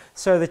Christians.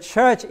 So the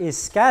church is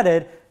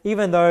scattered,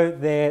 even though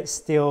they're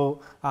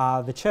still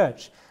the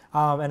church.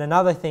 And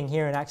another thing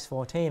here in Acts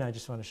 14, I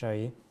just want to show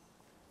you.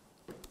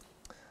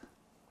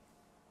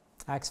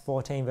 Acts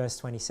 14, verse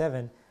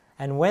 27.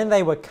 "And when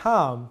they were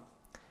come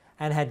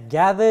and had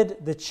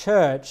gathered the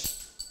church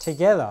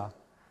together,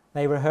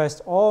 they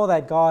rehearsed all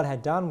that God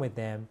had done with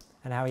them,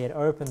 and how he had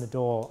opened the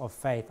door of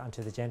faith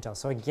unto the Gentiles."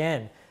 So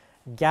again,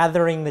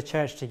 gathering the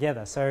church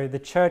together. So the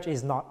church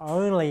is not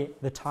only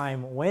the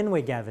time when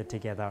we're gathered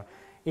together,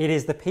 it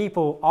is the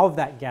people of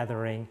that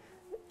gathering,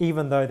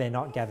 even though they're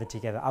not gathered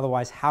together.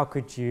 Otherwise, how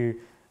could you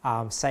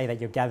say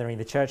that you're gathering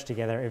the church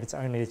together if it's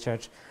only the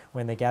church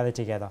when they're gathered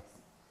together?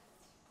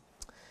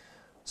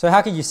 So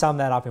how could you sum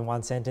that up in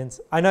one sentence?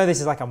 I know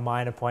this is like a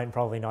minor point,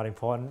 probably not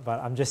important,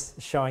 but I'm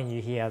just showing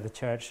you here the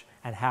church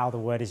and how the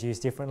word is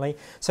used differently.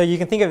 So you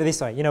can think of it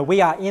this way,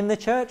 we are in the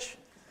church,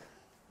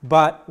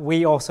 but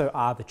we also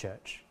are the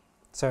church.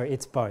 So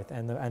it's both,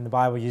 and the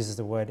Bible uses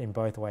the word in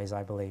both ways,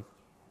 I believe.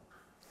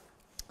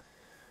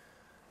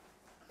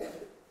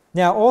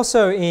 Now,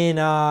 also in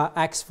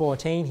Acts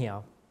 14 here,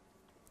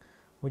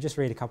 we'll just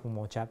read a couple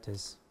more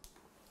chapters.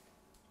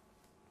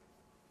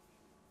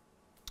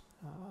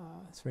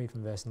 Let's read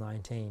from verse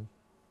 19.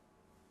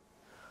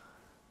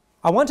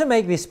 I want to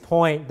make this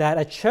point that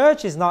a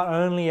church is not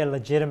only a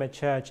legitimate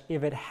church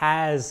if it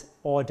has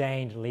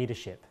ordained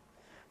leadership.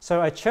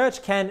 So a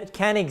church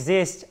can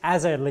exist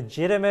as a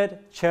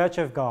legitimate church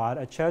of God,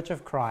 a church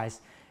of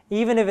Christ,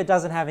 even if it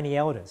doesn't have any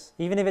elders,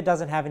 even if it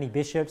doesn't have any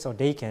bishops or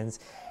deacons,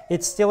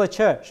 it's still a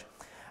church.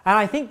 And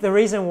I think the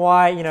reason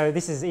why,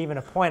 this is even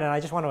a point, and I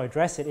just want to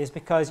address it, is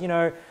because,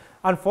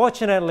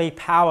 unfortunately,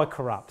 power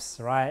corrupts,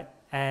 right?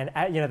 And,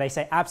 they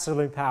say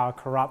absolute power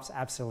corrupts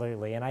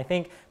absolutely. And I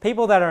think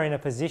people that are in a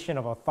position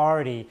of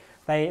authority,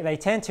 they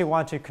tend to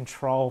want to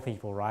control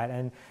people, right?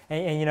 And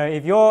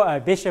if you're a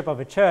bishop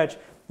of a church,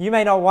 you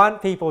may not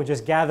want people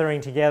just gathering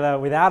together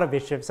without a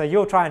bishop, so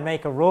you'll try and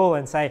make a rule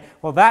and say,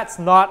 well, that's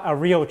not a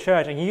real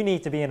church, and you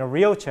need to be in a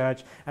real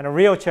church, and a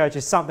real church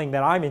is something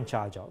that I'm in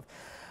charge of.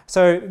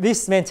 So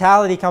this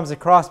mentality comes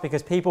across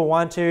because people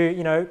want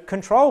to,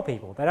 control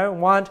people. They don't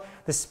want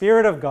the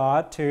Spirit of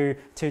God to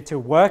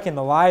work in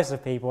the lives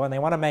of people, and they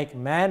want to make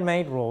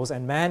man-made rules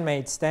and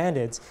man-made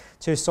standards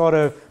to sort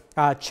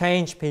of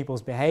change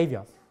people's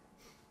behavior.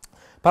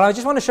 But I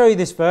just want to show you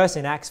this verse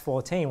in Acts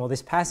 14, well,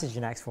 this passage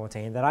in Acts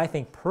 14, that I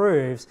think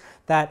proves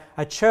that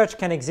a church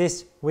can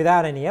exist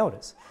without any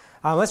elders.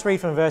 Let's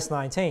read from verse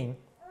 19.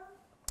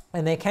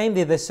 And there came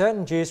thither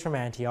certain Jews from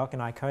Antioch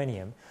and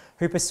Iconium,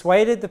 who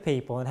persuaded the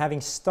people, and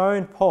having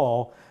stoned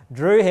Paul,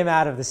 drew him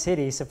out of the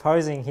city,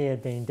 supposing he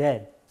had been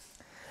dead.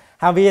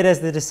 Howbeit,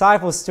 as the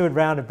disciples stood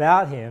round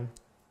about him,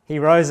 he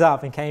rose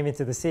up and came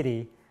into the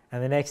city,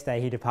 and the next day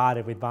he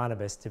departed with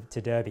Barnabas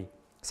to Derbe.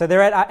 So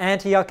they're at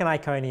Antioch and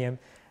Iconium.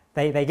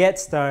 They get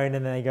stoned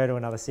and then they go to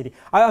another city.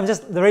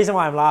 The reason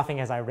why I'm laughing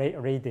as I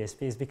read this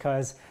is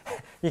because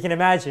you can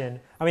imagine,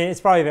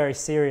 it's probably very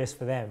serious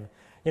for them,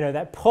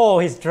 that Paul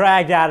is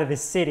dragged out of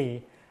this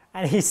city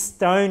and he's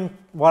stoned,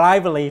 what I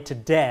believe, to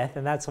death.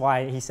 And that's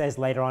why he says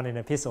later on in an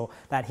epistle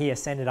that he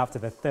ascended up to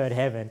the third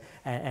heaven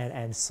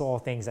and saw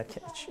things that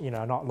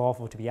are not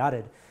lawful to be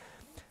uttered.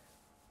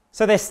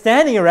 So they're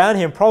standing around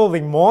him probably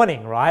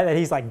mourning, right? That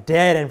he's like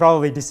dead and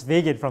probably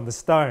disfigured from the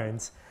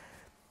stones.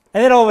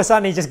 And then all of a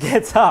sudden he just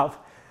gets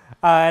up.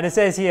 And it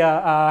says here,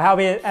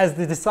 howbeit as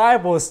the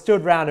disciples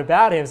stood round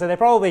about him. So they're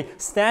probably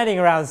standing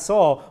around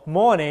Saul,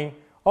 mourning.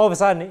 All of a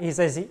sudden he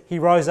says he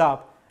rose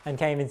up and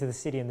came into the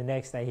city, and the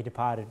next day he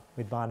departed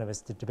with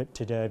Barnabas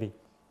to Derbe.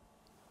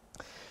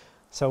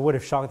 So it would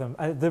have shocked them.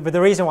 But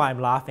the reason why I'm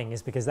laughing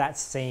is because that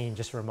scene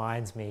just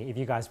reminds me, if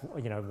you guys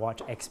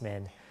watch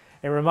X-Men,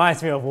 it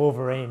reminds me of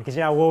Wolverine, because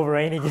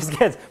Wolverine, he just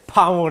gets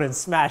pummeled and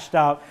smashed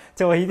up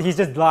till he's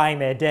just lying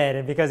there dead,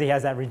 and because he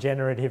has that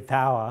regenerative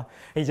power,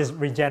 he just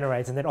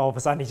regenerates, and then all of a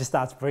sudden he just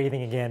starts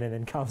breathing again and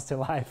then comes to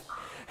life.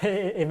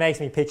 It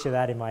makes me picture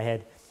that in my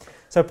head.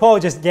 So Paul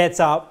just gets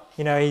up,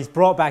 he's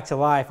brought back to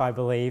life, I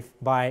believe,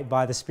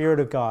 by the Spirit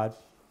of God,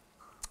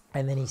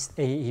 and then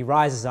he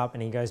rises up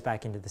and he goes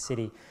back into the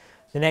city.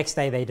 The next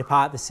day they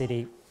depart the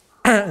city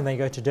and they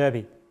go to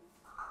Derbe.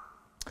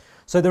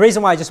 So the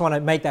reason why I just want to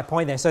make that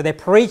point there, so they're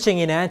preaching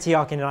in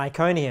Antioch and in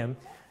Iconium.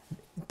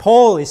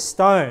 Paul is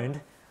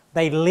stoned.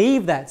 They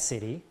leave that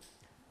city,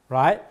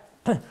 right?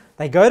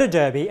 They go to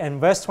Derbe,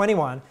 and verse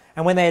 21,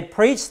 and when they had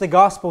preached the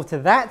gospel to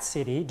that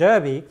city,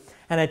 Derbe,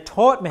 and had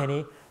taught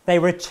many, they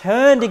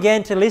returned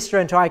again to Lystra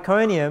and to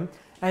Iconium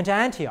and to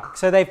Antioch.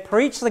 So they've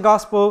preached the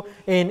gospel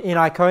in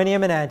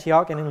Iconium and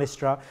Antioch and in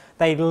Lystra.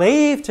 They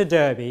leave to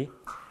Derbe,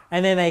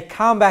 and then they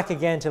come back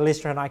again to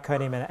Lystra and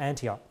Iconium and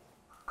Antioch.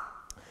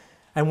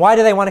 And why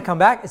do they want to come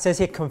back? It says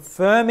here,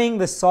 confirming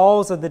the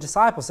souls of the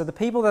disciples. So the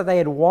people that they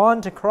had won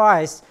to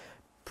Christ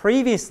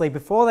previously,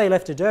 before they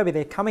left to Derbe,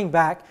 they're coming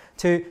back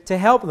to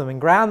help them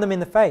and ground them in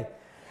the faith,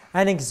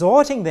 and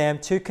exhorting them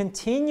to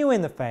continue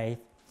in the faith,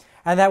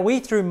 and that we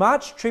through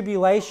much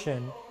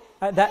tribulation,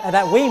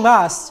 that we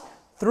must,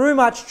 through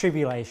much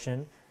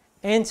tribulation,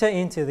 enter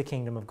into the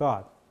kingdom of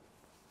God.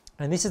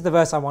 And this is the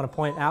verse I want to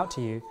point out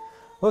to you.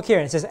 Look here,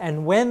 it says,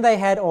 and when they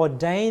had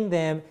ordained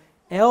them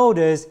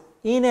elders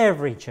in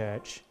every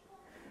church,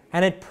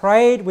 and had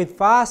prayed with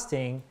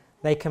fasting,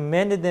 they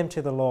commended them to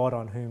the Lord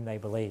on whom they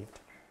believed.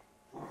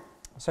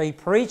 So he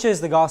preaches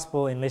the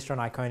gospel in Lystra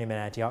and Iconium and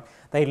Antioch.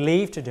 They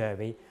leave to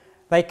Derbe.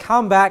 They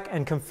come back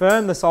and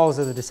confirm the souls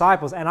of the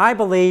disciples. And I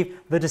believe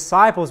the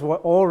disciples were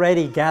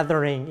already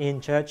gathering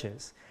in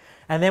churches.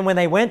 And then when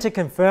they went to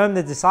confirm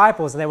the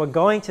disciples, they were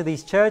going to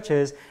these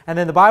churches. And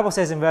then the Bible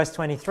says in verse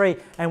 23,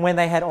 and when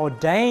they had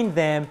ordained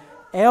them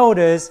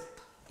elders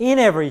in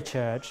every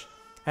church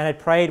and had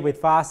prayed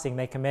with fasting,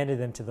 they commended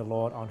them to the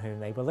Lord on whom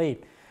they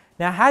believed.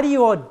 Now, how do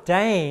you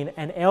ordain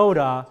an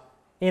elder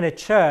in a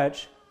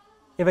church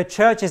if a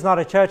church is not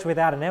a church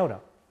without an elder?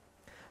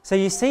 So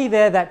you see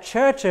there that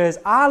churches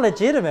are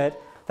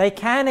legitimate. They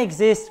can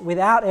exist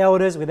without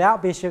elders,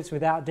 without bishops,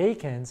 without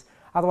deacons.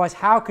 Otherwise,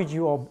 how could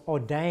you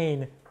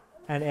ordain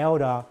an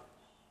elder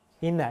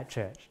in that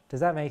church? Does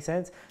that make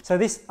sense? So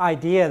this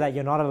idea that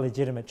you're not a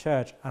legitimate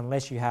church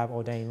unless you have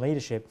ordained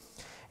leadership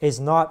is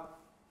not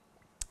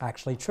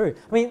actually true.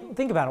 I mean,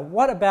 think about it.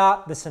 What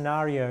about the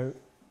scenario,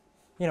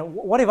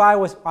 what if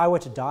I were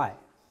to die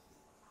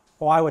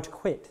or I were to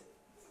quit?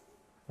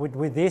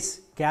 Would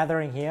this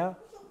gathering here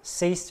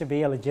cease to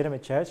be a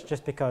legitimate church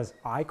just because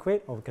I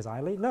quit or because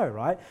I leave? No,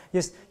 right?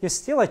 You're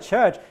still a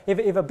church.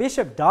 If a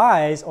bishop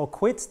dies or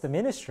quits the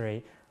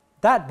ministry,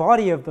 that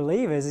body of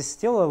believers is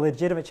still a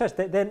legitimate church.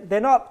 They're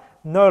not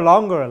no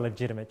longer a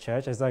legitimate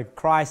church, as though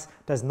Christ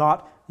does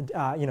not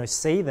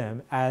see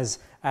them as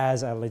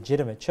a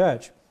legitimate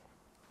church.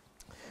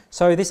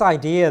 So this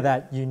idea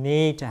that you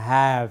need to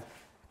have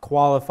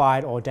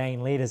qualified,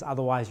 ordained leaders,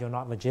 otherwise you're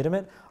not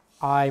legitimate,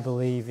 I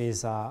believe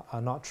is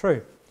not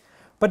true.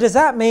 But does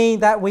that mean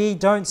that we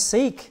don't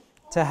seek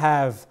to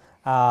have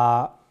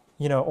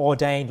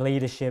ordained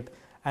leadership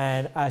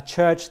and a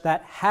church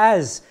that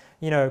has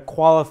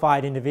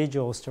qualified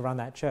individuals to run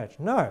that church?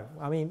 No.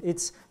 I mean,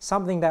 it's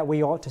something that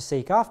we ought to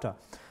seek after.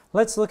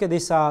 Let's look at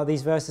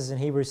these verses in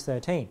Hebrews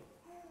 13.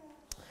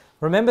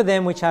 Remember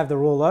them which have the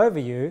rule over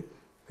you,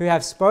 who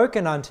have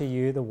spoken unto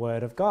you the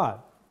word of God.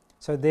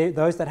 So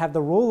those that have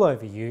the rule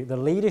over you, the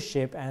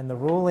leadership and the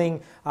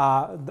ruling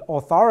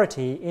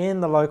authority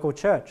in the local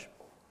church,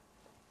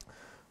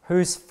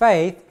 whose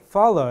faith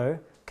follow,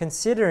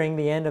 considering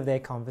the end of their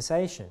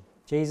conversation.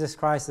 Jesus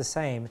Christ the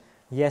same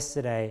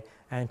yesterday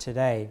and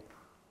today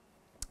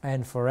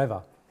and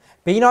forever.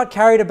 Be not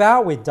carried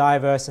about with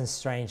diverse and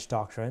strange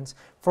doctrines,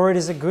 for it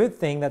is a good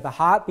thing that the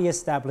heart be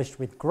established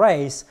with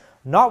grace,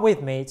 not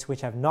with meats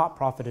which have not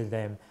profited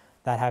them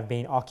that have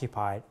been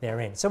occupied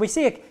therein. So we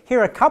see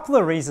here a couple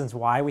of reasons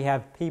why we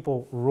have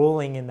people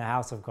ruling in the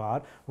house of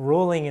God,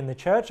 ruling in the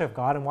church of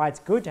God, and why it's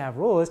good to have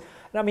rulers.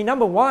 I mean,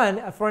 number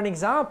one, for an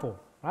example,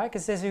 right?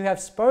 Because it says, who have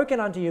spoken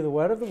unto you the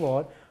word of the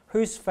Lord,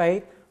 whose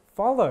faith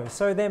follow.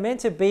 So they're meant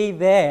to be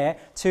there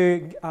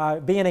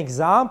to be an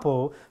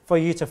example for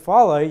you to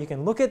follow. You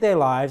can look at their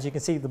lives. You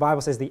can see the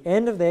Bible says the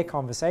end of their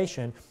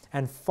conversation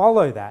and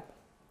follow that.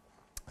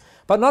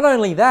 But not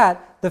only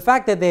that, the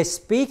fact that they're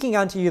speaking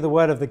unto you the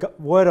word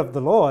of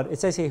the Lord, it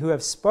says here, who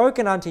have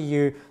spoken unto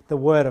you the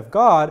word of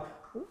God,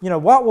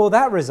 what will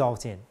that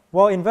result in?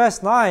 Well, in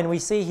verse 9, we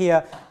see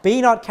here, be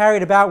not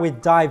carried about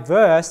with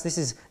diverse, this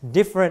is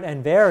different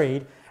and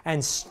varied,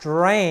 and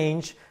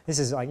strange, this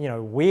is like,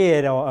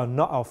 weird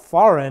or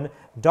foreign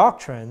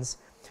doctrines,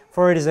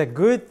 for it is a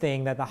good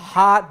thing that the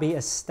heart be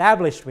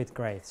established with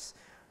grace,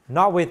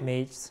 not with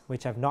meats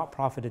which have not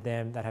profited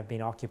them that have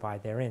been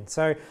occupied therein.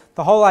 So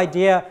the whole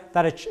idea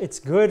that it's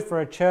good for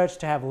a church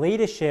to have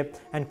leadership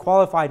and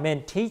qualified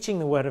men teaching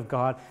the word of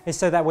God is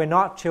so that we're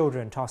not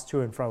children tossed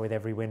to and fro with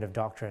every wind of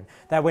doctrine.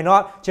 That we're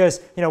not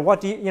just,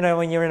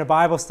 when you're in a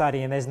Bible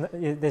study and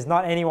there's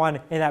not anyone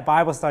in that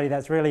Bible study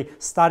that's really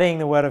studying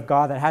the word of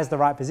God that has the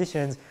right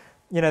positions,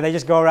 they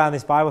just go around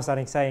this Bible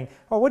study saying,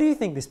 oh, what do you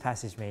think this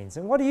passage means?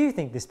 And what do you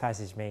think this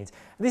passage means?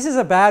 This is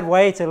a bad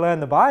way to learn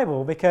the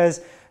Bible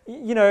because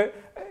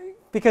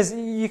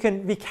you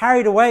can be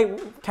carried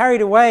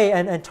away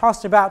and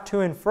tossed about to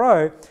and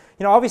fro.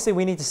 Obviously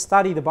we need to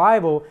study the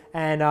Bible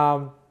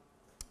and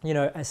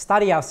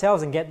study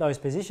ourselves and get those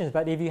positions.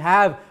 But if you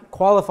have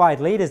qualified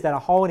leaders that are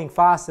holding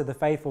fast to the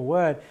faithful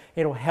word,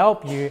 it'll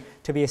help you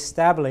to be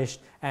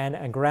established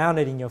and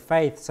grounded in your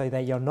faith so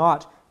that you're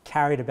not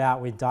carried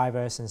about with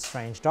diverse and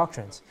strange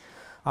doctrines.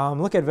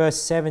 Look at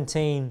verse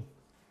 17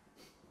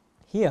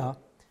 here.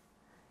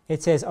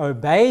 It says,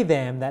 obey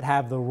them that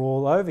have the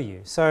rule over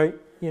you. So,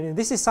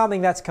 this is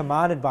something that's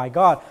commanded by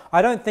God.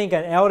 I don't think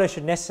an elder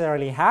should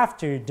necessarily have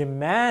to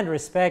demand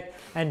respect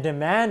and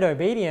demand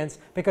obedience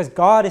because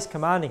God is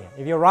commanding it.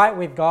 If you're right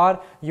with God,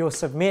 you'll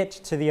submit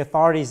to the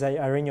authorities that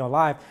are in your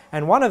life.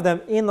 And one of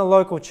them in the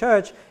local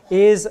church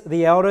is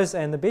the elders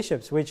and the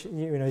bishops, which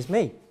is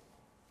me.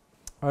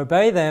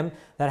 Obey them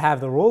that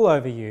have the rule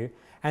over you,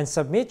 and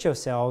submit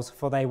yourselves,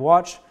 for they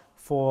watch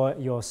for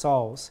your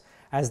souls,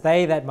 as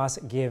they that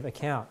must give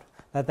account,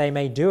 that they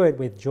may do it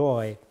with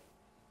joy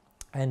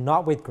and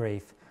not with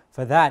grief,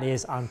 for that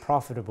is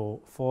unprofitable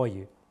for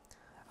you.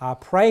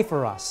 Pray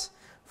for us,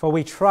 for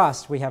we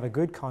trust we have a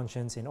good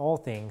conscience in all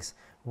things,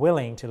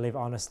 willing to live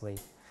honestly.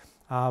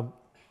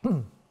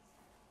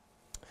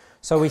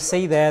 So we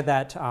see there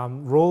that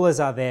rulers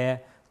are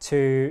there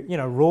to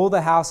rule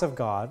the house of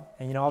God.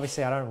 And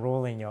obviously I don't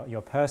rule in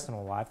your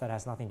personal life. That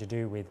has nothing to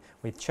do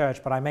with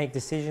church. But I make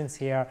decisions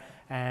here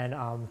and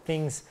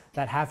things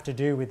that have to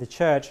do with the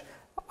church.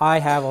 I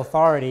have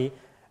authority.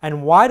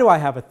 And why do I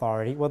have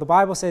authority? Well, the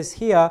Bible says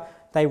here,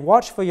 they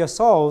watch for your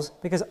souls,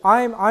 because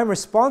I'm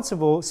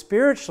responsible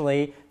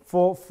spiritually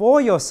for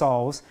your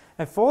souls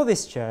and for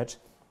this church.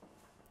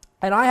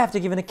 And I have to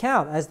give an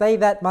account, as they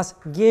that must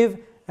give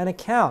an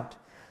account,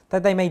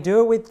 that they may do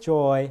it with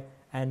joy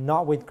and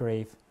not with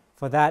grief,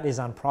 for that is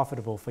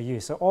unprofitable for you.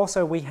 So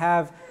also we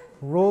have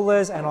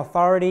rulers and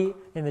authority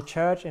in the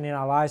church and in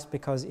our lives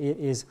because it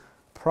is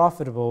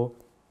profitable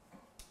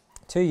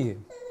to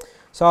you.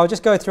 So I'll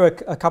just go through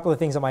a couple of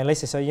things on my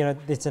list. So,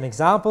 it's an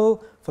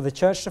example for the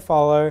church to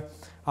follow.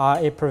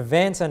 It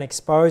prevents and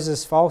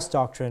exposes false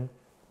doctrine.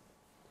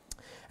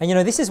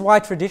 And, this is why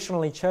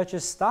traditionally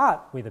churches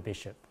start with a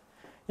bishop.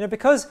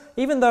 because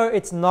even though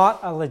it's not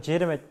a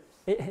legitimate,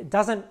 it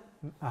doesn't,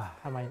 how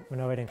am I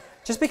innovating?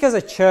 Just because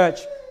a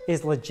church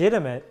is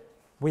legitimate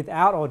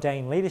without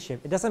ordained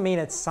leadership, it doesn't mean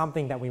it's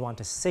something that we want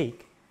to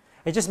seek.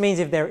 It just means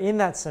if they're in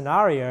that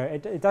scenario,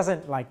 it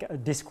doesn't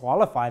like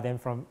disqualify them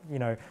from,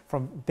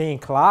 from being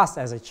classed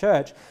as a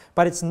church,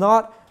 but it's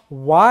not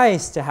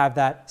wise to have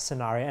that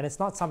scenario, and it's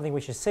not something we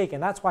should seek.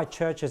 And that's why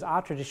churches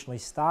are traditionally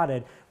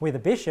started with a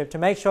bishop, to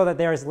make sure that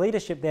there is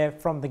leadership there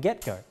from the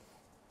get-go.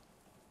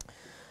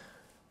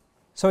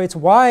 So it's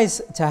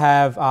wise to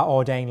have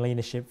ordained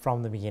leadership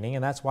from the beginning,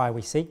 and that's why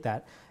we seek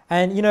that.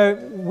 And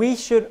we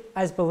should,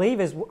 as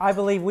believers, I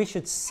believe we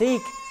should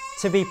seek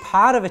to be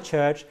part of a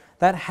church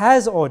that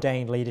has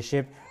ordained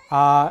leadership,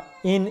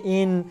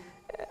 in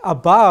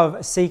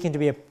above seeking to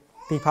be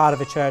part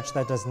of a church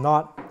that does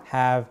not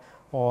have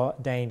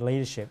ordained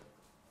leadership.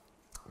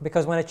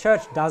 Because when a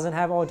church doesn't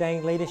have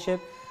ordained leadership,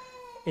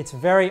 it's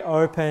very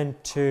open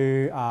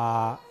to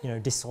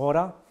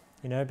disorder,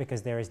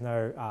 because there is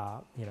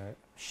no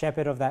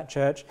shepherd of that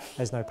church,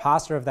 there's no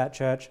pastor of that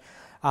church,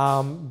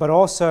 but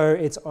also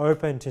it's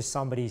open to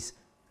somebody's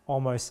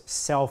almost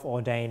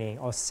self-ordaining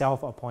or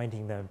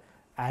self-appointing them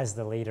as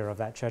the leader of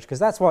that church, because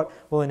that's what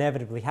will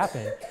inevitably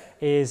happen.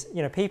 Is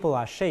people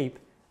are sheep,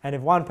 and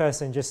if one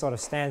person just sort of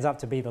stands up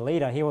to be the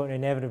leader, he will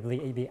inevitably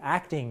be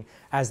acting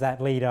as that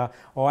leader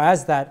or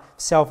as that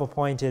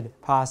self-appointed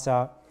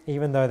pastor,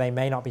 even though they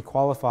may not be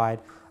qualified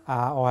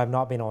or have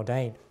not been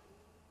ordained.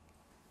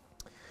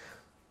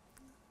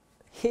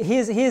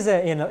 Here's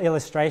an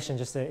illustration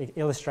just to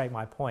illustrate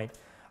my point.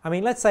 I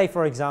mean, let's say,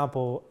 for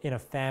example, in a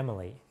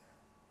family,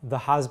 the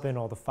husband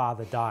or the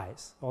father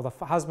dies, or the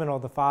husband or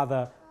the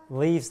father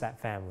leaves that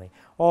family,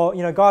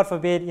 or God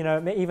forbid,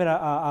 even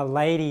a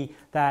lady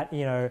that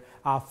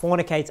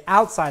fornicates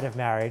outside of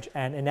marriage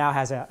and now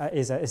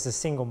is a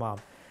single mom.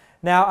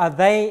 Now, are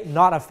they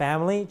not a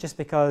family just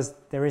because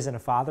there isn't a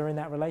father in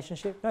that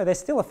relationship? No, they're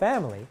still a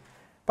family.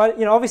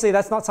 But obviously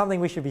that's not something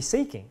we should be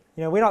seeking.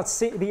 We're not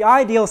the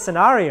ideal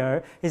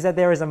scenario is that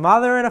there is a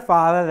mother and a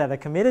father that are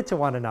committed to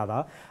one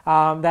another,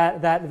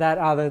 that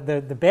are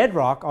the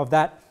bedrock of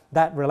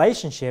that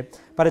relationship.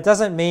 But it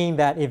doesn't mean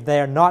that if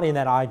they're not in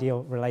that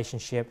ideal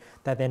relationship,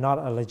 that they're not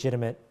a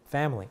legitimate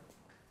family.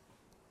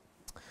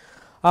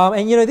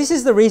 And this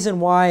is the reason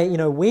why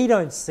we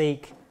don't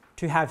seek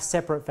to have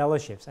separate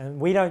fellowships, and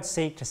we don't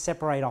seek to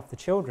separate off the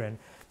children,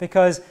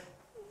 because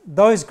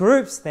those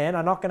groups then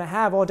are not going to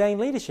have ordained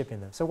leadership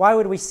in them. So why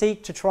would we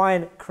seek to try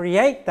and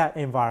create that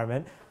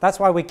environment? That's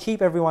why we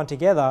keep everyone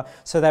together,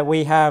 so that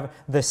we have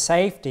the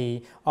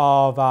safety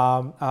of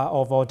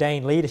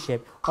ordained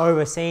leadership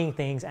overseeing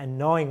things and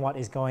knowing what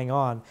is going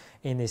on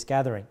in this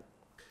gathering.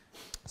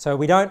 So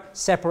we don't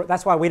separate.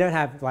 That's why we don't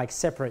have like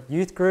separate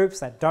youth groups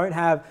that don't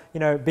have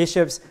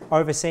bishops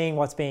overseeing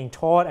what's being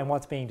taught and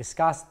what's being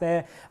discussed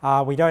there.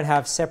 We don't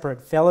have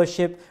separate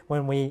fellowship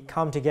when we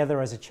come together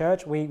as a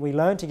church. We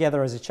learn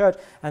together as a church,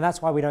 and that's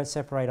why we don't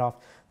separate off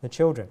the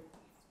children.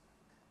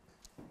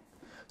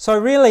 So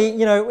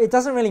really, it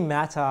doesn't really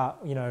matter,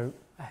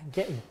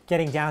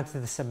 getting down to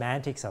the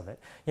semantics of it.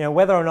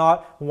 Whether or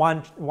not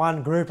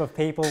one group of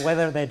people,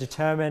 whether they're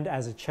determined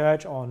as a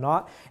church or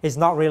not, is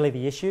not really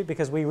the issue,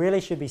 because we really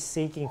should be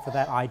seeking for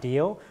that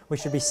ideal. We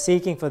should be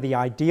seeking for the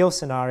ideal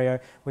scenario,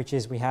 which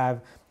is we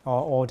have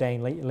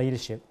ordained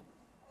leadership.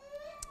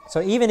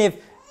 So even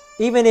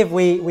if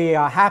we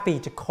are happy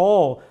to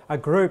call a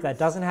group that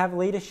doesn't have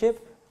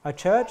leadership a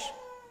church,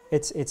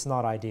 it's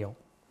not ideal.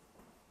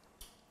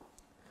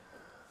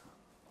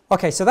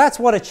 Okay, so that's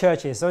what a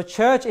church is. So a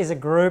church is a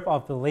group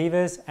of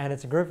believers, and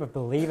it's a group of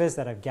believers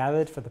that have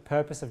gathered for the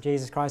purpose of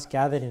Jesus Christ,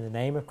 gathered in the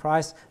name of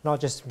Christ, not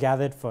just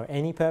gathered for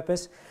any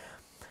purpose.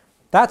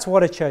 That's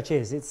what a church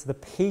is. It's the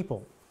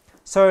people.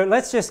 So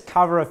let's just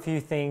cover a few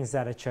things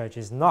that a church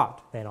is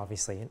not, then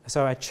obviously.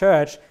 So a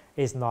church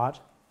is not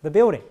the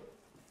building,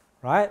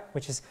 right?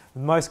 Which is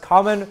the most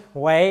common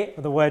way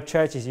the word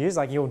church is used.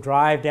 Like you'll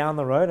drive down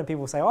the road and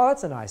people say, oh,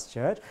 that's a nice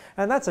church,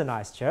 and that's a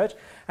nice church.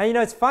 And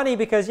it's funny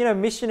because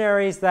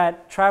missionaries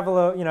that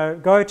travel,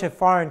 go to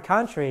foreign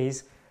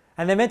countries,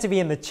 and they're meant to be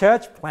in the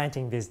church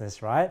planting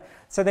business, right?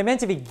 So they're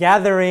meant to be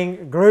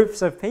gathering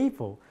groups of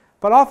people.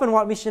 But often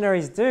what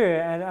missionaries do,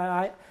 and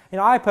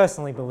I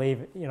personally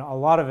believe a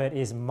lot of it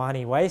is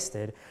money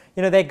wasted.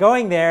 They're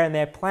going there and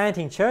they're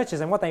planting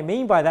churches, and what they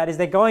mean by that is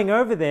they're going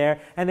over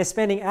there and they're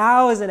spending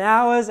hours and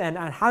hours and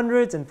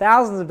hundreds and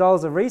thousands of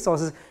dollars of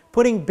resources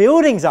putting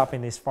buildings up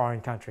in this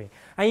foreign country.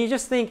 And you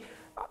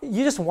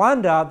just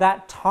wonder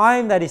that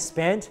time that is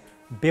spent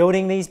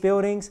building these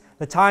buildings,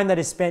 the time that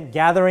is spent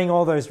gathering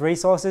all those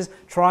resources,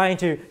 trying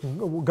to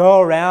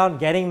go around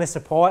getting the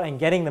support and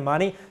getting the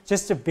money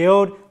just to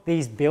build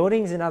these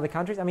buildings in other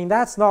countries. I mean,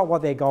 that's not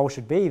what their goal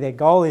should be. Their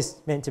goal is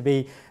meant to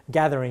be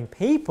gathering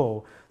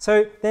people.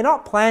 So they're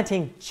not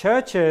planting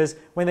churches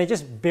when they're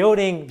just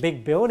building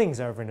big buildings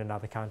over in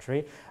another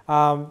country.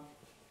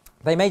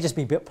 They may just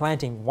be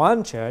planting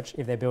one church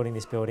if they're building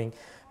this building,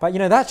 but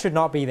that should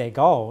not be their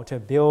goal, to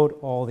build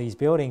all these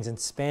buildings and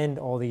spend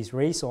all these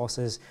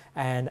resources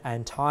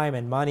and time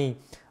and money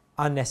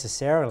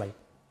unnecessarily.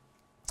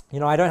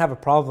 I don't have a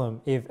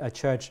problem if a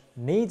church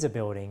needs a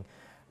building,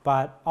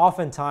 but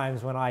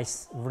oftentimes when I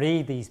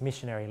read these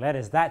missionary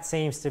letters, that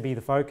seems to be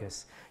the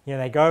focus.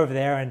 They go over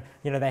there and,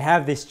 they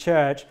have this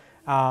church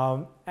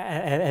and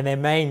their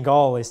main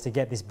goal is to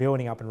get this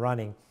building up and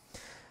running.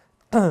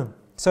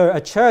 So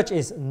a church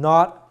is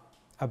not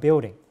a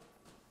building.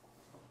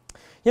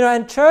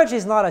 And church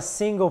is not a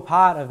single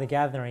part of the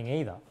gathering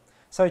either.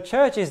 So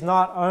church is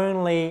not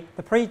only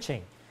the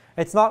preaching.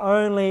 It's not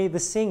only the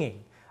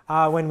singing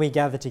when we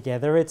gather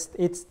together. It's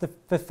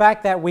the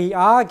fact that we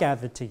are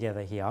gathered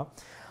together here.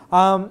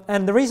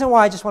 And the reason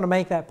why I just want to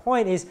make that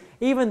point is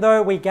even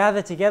though we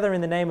gather together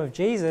in the name of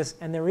Jesus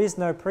and there is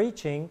no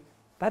preaching,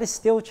 that is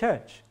still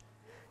church.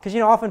 Because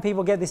often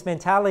people get this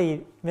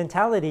mentality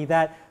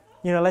that,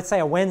 let's say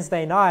a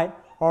Wednesday night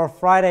or a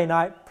Friday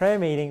night prayer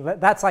meeting,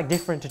 that's like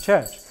different to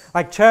church.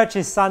 Like church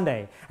is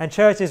Sunday, and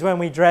church is when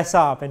we dress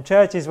up, and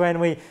church is when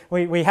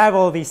we have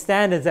all these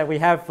standards that we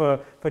have for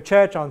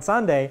church on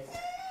Sunday.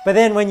 But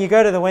then when you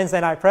go to the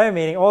Wednesday night prayer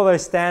meeting, all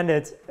those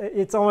standards,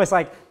 it's almost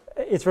like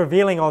it's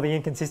revealing all the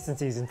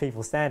inconsistencies in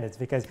people's standards.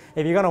 Because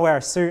if you're going to wear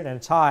a suit and a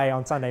tie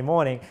on Sunday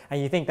morning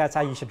and you think that's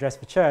how you should dress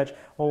for church,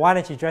 well, why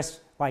don't you dress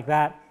like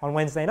that on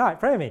Wednesday night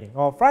prayer meeting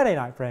or Friday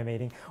night prayer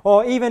meeting?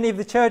 Or even if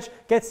the church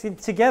gets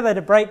together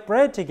to break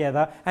bread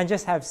together and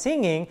just have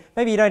singing,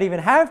 maybe you don't even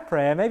have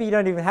prayer, maybe you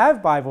don't even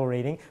have Bible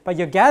reading, but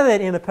you're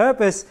gathered in the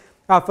purpose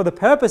for the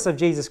purpose of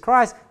Jesus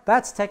Christ,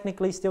 that's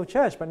technically still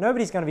church. But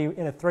nobody's going to be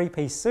in a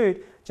three-piece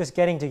suit just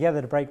getting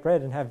together to break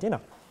bread and have dinner.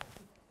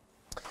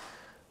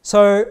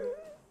 So,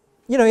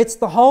 it's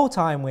the whole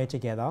time we're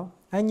together.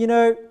 And,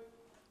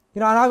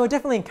 and I would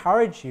definitely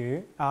encourage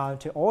you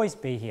to always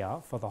be here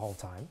for the whole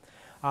time.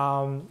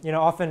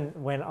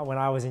 Often when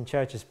I was in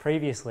churches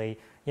previously,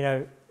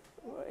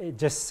 it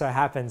just so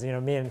happens,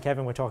 me and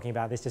Kevin were talking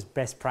about this just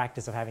best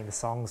practice of having the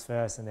songs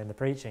first and then the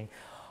preaching.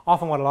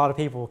 Often what a lot of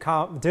people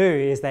can't do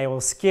is they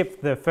will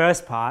skip the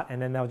first part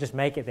and then they'll just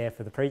make it there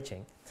for the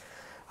preaching.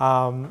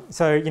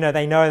 So,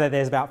 they know that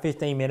there's about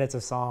 15 minutes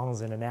of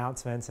songs and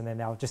announcements, and then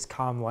they'll just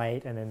come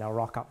late and then they'll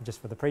rock up just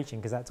for the preaching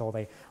because that's all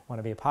they want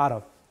to be a part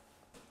of.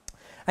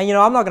 And,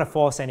 I'm not going to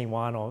force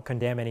anyone or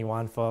condemn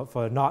anyone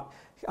for not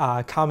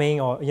coming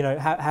or,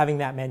 having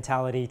that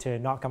mentality to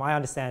not come. I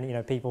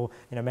understand, people,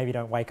 maybe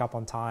don't wake up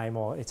on time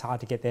or it's hard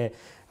to get their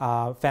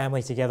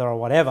family together or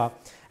whatever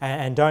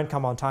and don't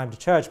come on time to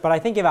church. But I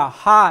think if our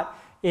heart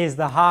is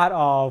the heart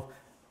of,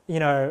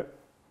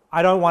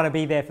 I don't want to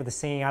be there for the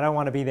singing, I don't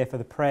want to be there for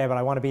the prayer, but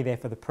I want to be there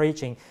for the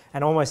preaching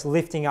and almost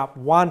lifting up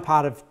one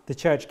part of the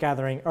church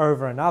gathering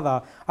over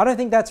another, I don't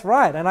think that's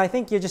right. And I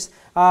think you're just,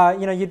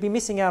 you'd be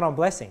missing out on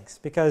blessings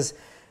because,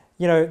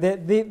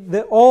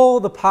 all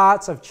the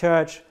parts of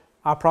church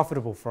are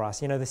profitable for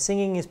us. The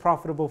singing is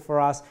profitable for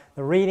us,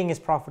 the reading is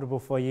profitable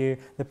for you,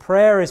 the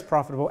prayer is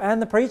profitable,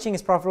 and the preaching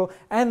is profitable,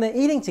 and the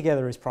eating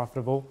together is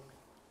profitable.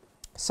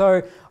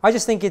 So I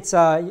just think it's,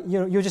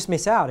 you'll just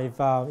miss out if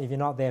you're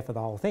not there for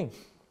the whole thing.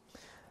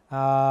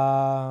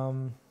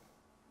 So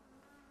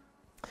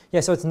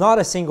it's not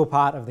a single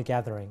part of the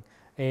gathering.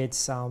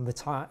 It's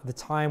the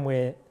time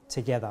we're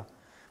together.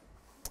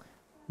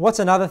 What's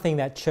another thing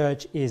that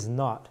church is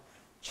not?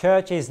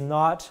 Church is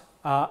not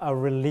a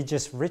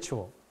religious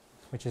ritual,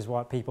 which is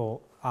what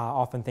people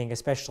often think,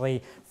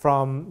 especially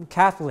from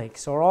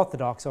Catholics or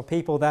Orthodox or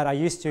people that are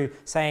used to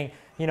saying,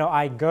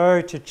 I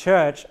go to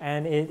church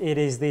and it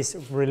is this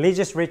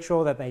religious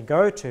ritual that they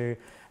go to,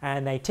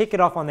 and they tick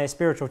it off on their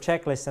spiritual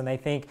checklist and they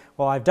think,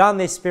 well, I've done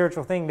this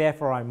spiritual thing,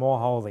 therefore I'm more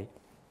holy.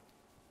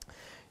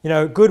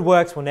 Good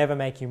works will never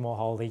make you more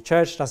holy.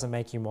 Church doesn't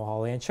make you more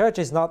holy. And church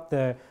is not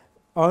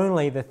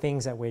only the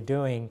things that we're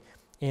doing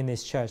in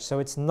this church. So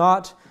it's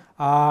not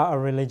a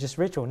religious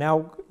ritual.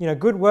 Now,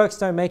 good works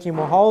don't make you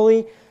more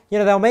holy.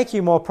 They'll make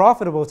you more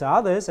profitable to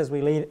others, as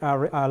we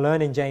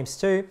learn in James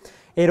 2.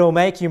 It'll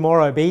make you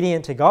more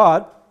obedient to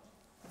God.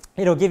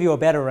 It'll give you a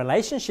better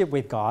relationship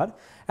with God.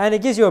 And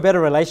it gives you a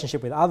better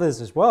relationship with others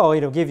as well.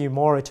 It'll give you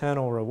more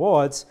eternal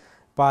rewards,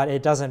 but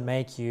it doesn't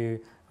make you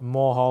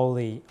more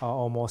holy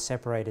or more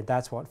separated.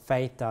 That's what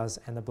faith does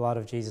and the blood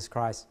of Jesus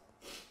Christ.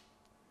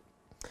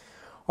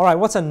 All right,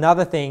 what's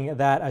another thing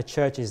that a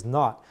church is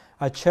not?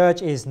 A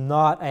church is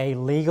not a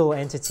legal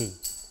entity.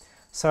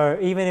 So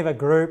even if a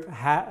group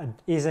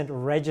isn't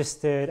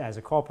registered as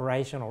a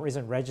corporation or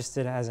isn't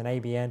registered as an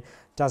ABN,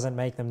 doesn't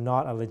make them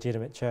not a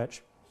legitimate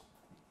church.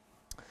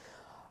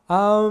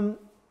 And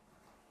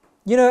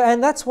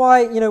that's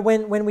why,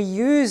 when we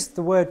use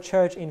the word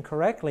church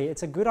incorrectly,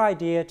 it's a good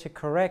idea to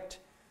correct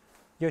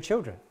your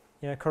children,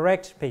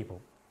 correct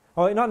people.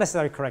 Well, not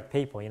necessarily correct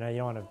people, you don't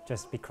want to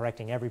just be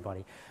correcting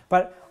everybody.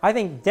 But I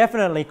think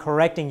definitely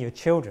correcting your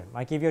children.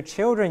 Like if your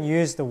children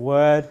use the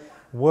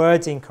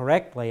words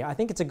incorrectly, I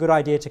think it's a good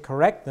idea to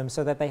correct them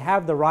so that they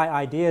have the right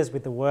ideas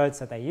with the words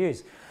that they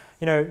use.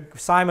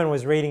 Simon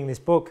was reading this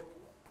book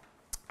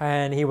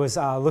and he was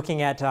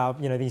looking at,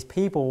 these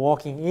people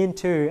walking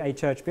into a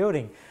church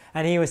building.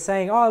 And he was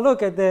saying, oh,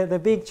 look at the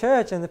big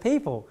church and the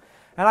people.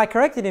 And I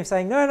corrected him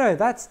saying, no,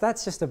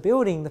 that's just a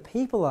building. The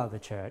people are the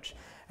church.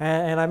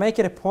 And I make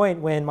it a point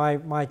when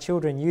my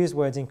children use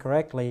words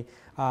incorrectly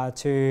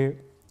to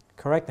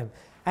correct them.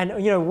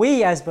 And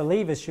we as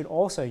believers should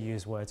also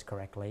use words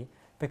correctly,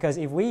 because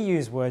if we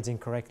use words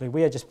incorrectly,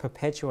 we are just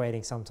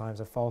perpetuating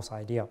sometimes a false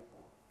idea.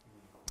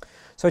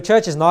 So a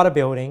church is not a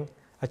building.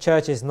 A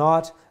church is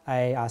not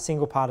a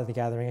single part of the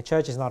gathering. A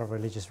church is not a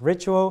religious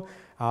ritual.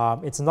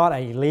 It's not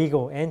a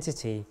legal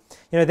entity.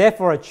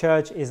 Therefore a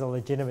church is a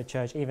legitimate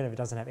church even if it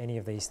doesn't have any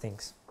of these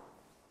things.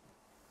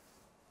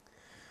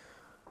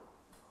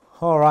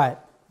 All right,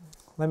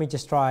 let me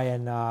just try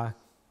and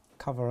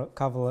cover a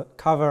couple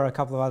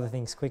of other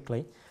things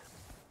quickly.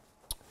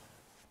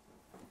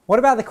 What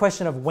about the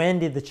question of when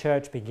did the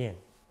church begin?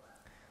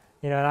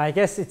 And I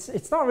guess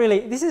it's not really,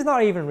 this is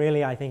not even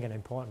really, I think, an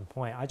important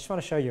point. I just want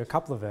to show you a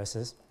couple of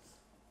verses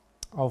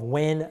of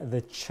when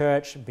the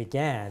church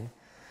began,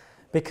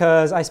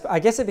 because I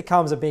guess it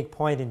becomes a big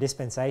point in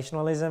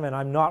dispensationalism, and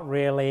I'm not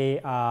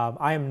really,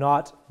 I am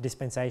not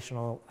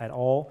dispensational at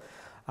all.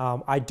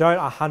 I don't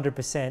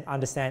 100%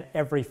 understand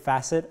every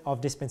facet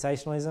of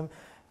dispensationalism,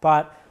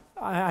 but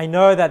I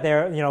know that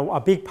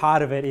a big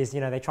part of it is,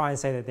 they try and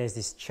say that there's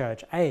this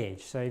church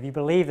age. So if you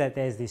believe that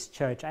there's this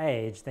church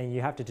age, then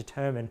you have to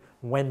determine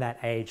when that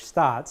age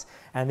starts.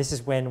 And this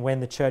is when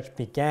the church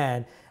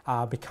began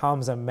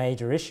becomes a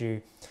major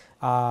issue.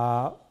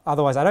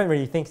 Otherwise, I don't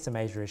really think it's a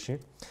major issue.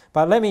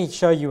 But let me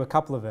show you a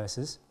couple of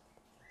verses.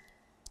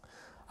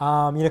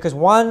 Because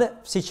one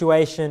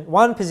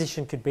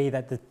position could be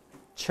that the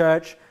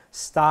church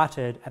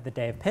started at the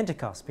day of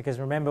Pentecost, because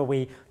remember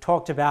we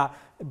talked about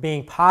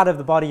being part of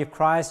the body of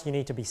Christ, you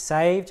need to be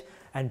saved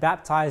and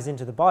baptized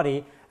into the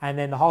body, and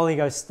then the Holy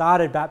Ghost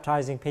started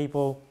baptizing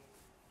people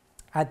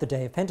at the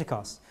day of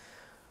Pentecost.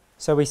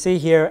 So we see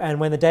here, and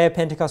when the day of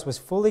Pentecost was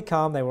fully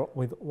come, they were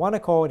with one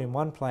accord in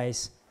one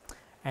place,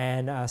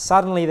 and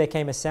suddenly there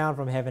came a sound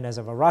from heaven as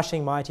of a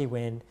rushing mighty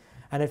wind,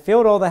 and it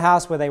filled all the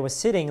house where they were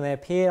sitting, and there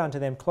appeared unto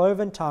them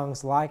cloven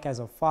tongues like as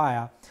of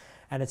fire,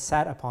 and it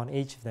sat upon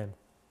each of them.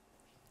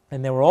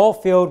 And they were all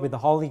filled with the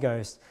Holy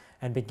Ghost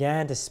and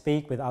began to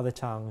speak with other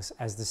tongues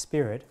as the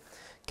Spirit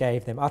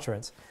gave them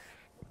utterance.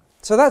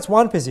 So that's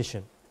one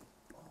position.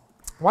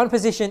 One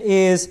position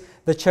is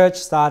the church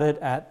started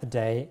at the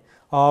day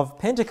of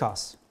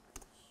Pentecost.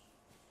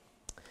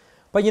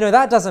 But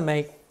that doesn't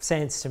make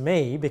sense to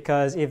me,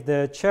 because if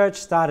the church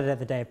started at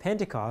the day of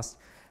Pentecost,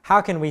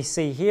 how can we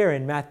see here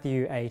in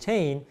Matthew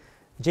 18,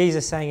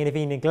 Jesus saying, and if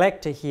ye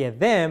neglect to hear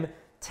them,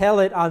 tell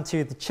it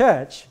unto the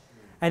church.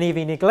 And if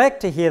he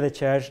neglect to hear the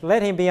church,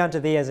 let him be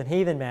unto thee as an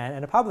heathen man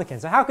and a publican.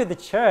 So how could the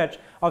church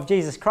of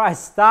Jesus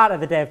Christ start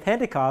at the day of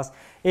Pentecost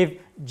if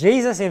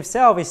Jesus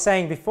himself is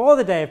saying before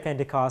the day of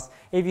Pentecost,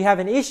 if you have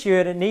an issue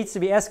and it needs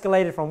to be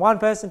escalated from one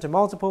person to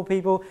multiple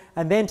people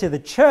and then to the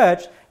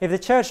church, if the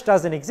church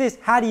doesn't exist,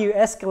 how do you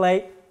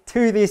escalate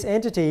to this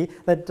entity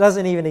that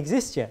doesn't even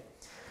exist yet?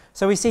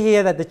 So we see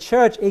here that the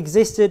church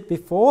existed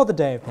before the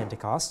day of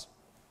Pentecost.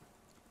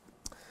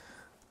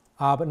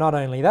 But not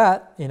only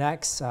that, in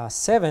Acts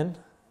 7,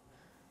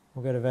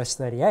 we'll go to verse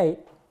 38.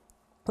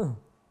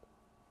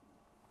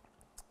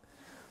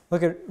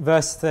 Look at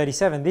verse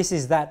 37. This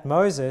is that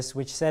Moses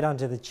which said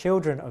unto the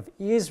children of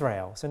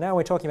Israel. So now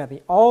we're talking about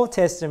the Old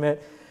Testament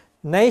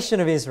nation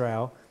of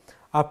Israel.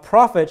 A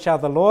prophet shall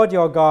the Lord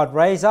your God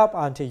raise up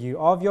unto you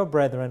of your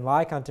brethren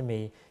like unto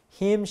me.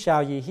 Him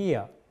shall ye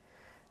hear.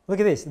 Look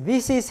at this.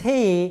 This is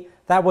he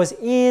that was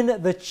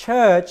in the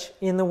church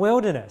in the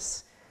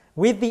wilderness,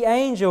 with the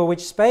angel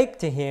which spake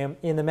to him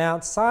in the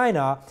Mount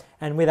Sinai,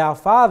 and with our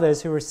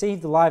fathers who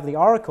received the lively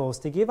oracles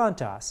to give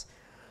unto us,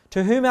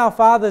 to whom our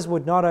fathers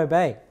would not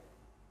obey.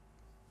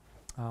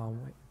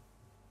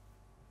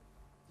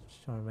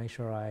 Just trying to make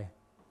sure I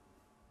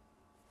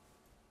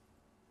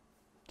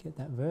get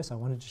that verse I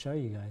wanted to show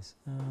you guys.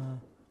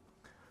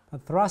 I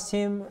thrust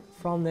him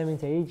from them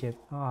into Egypt.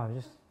 Sorry,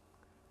 just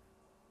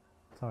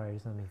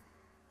let me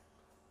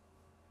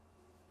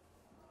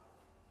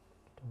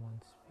get to one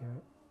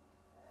spirit.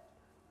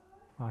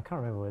 I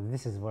can't remember whether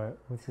this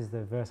is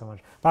the verse I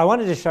want. But I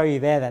wanted to show you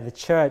there that the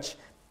church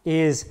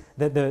is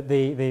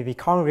the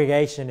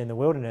congregation in the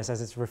wilderness,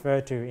 as it's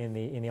referred to in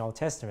the Old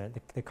Testament.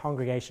 The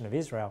congregation of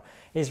Israel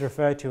is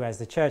referred to as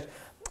the church.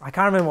 I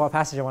can't remember what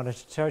passage I wanted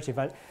to show to you,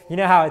 but you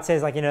know how it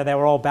says, like, they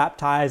were all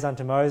baptized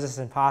unto Moses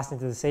and passed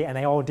into the sea, and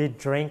they all did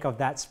drink of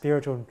that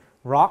spiritual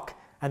rock,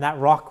 and that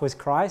rock was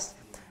Christ.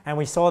 And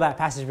we saw that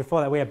passage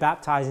before, that we are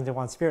baptized into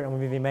one spirit and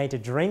we've been made to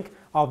drink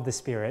of the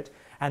Spirit.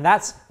 And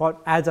that's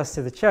what adds us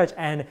to the church.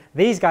 And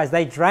these guys,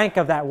 they drank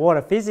of that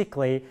water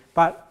physically,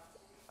 but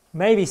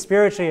maybe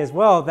spiritually as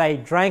well. They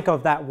drank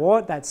of that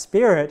water, that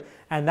Spirit,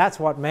 and that's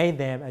what made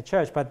them a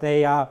church. But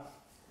they are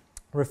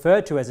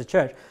referred to as a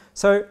church.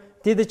 So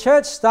did the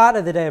church start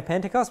at the day of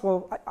Pentecost?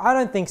 Well, I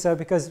don't think so,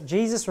 because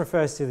Jesus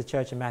refers to the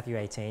church in Matthew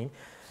 18.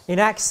 In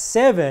Acts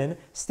 7,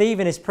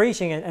 Stephen is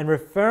preaching and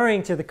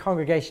referring to the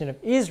congregation of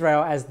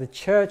Israel as the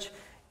church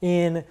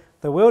in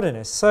the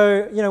wilderness.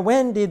 So,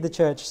 when did the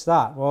church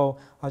start? Well,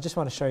 I just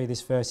want to show you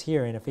this verse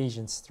here in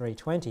Ephesians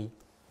 3:20.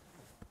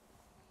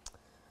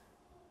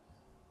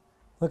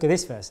 Look at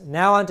this verse.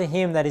 Now unto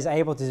him that is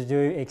able to do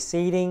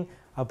exceeding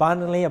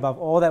abundantly above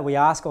all that we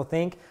ask or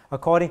think,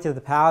 according to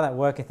the power that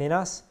worketh in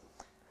us.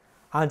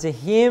 Unto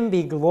him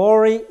be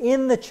glory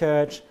in the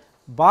church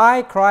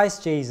by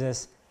Christ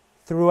Jesus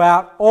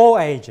throughout all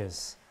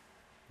ages,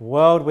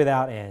 world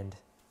without end.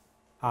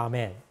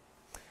 Amen.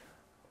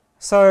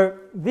 So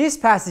this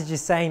passage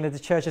is saying that the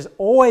church has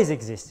always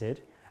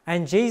existed,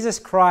 and Jesus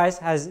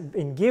Christ has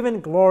been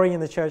given glory in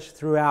the church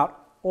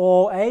throughout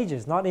all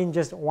ages, not in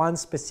just one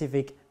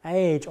specific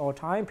age or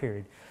time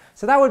period.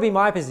 So that would be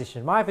my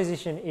position. My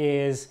position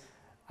is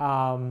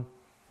that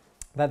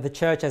the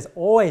church has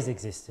always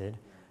existed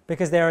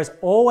because there has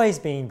always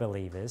been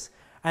believers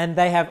and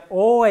they have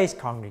always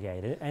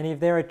congregated. And if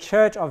they're a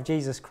church of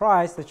Jesus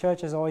Christ, the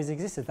church has always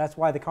existed. That's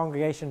why the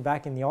congregation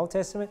back in the Old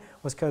Testament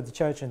was called the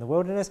church in the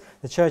wilderness.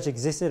 The church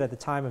existed at the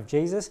time of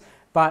Jesus.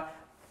 But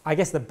I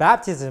guess the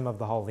baptism of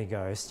the Holy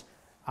Ghost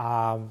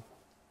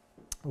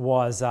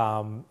was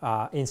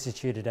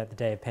instituted at the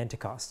day of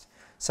Pentecost.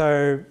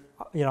 So,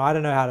 I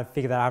don't know how to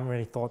figure that. I haven't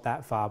really thought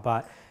that far,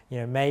 but,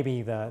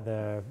 maybe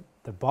the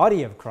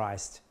body of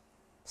Christ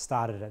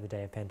started at the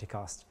day of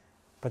Pentecost,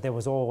 but there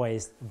was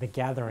always the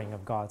gathering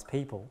of God's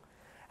people.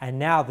 And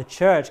now the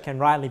church can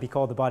rightly be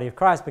called the body of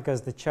Christ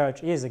because the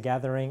church is a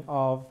gathering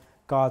of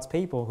God's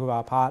people who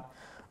are part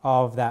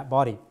of that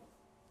body.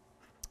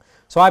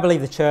 So I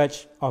believe the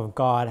church of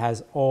God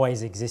has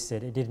always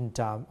existed. It didn't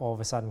all of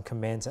a sudden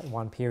commence at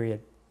one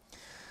period.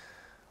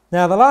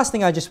 Now, the last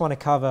thing I just want to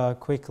cover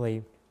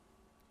quickly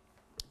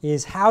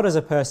is how does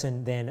a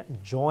person then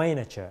join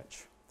a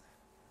church?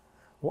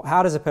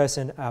 How does a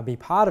person be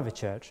part of a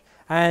church?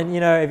 And,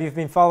 if you've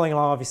been following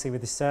along, obviously,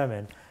 with this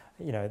sermon,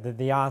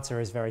 the answer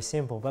is very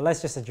simple. But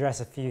let's just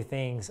address a few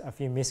things, a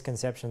few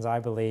misconceptions, I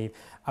believe,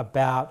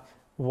 about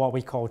what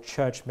we call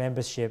church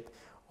membership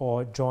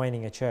or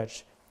joining a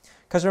church.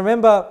 Because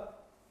remember,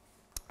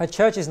 a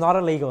church is not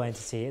a legal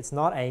entity. It's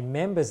not a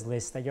members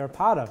list that you're a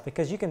part of,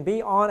 because you can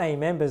be on a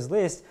members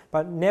list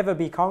but never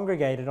be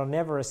congregated or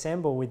never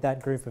assemble with that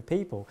group of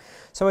people.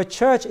 So a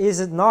church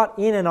is not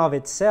in and of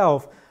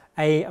itself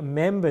a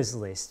members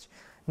list.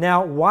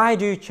 Now, why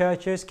do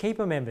churches keep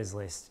a members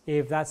list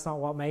if that's not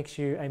what makes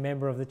you a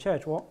member of the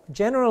church? Well,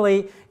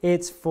 generally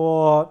it's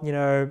for,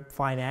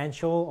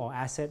 financial or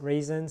asset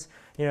reasons.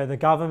 The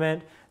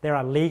government, there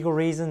are legal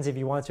reasons if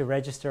you want to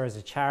register as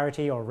a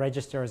charity or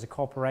register as a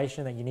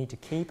corporation that you need to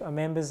keep a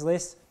members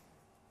list.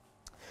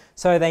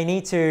 So they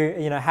need to,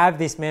 have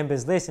this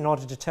members list in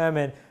order to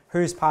determine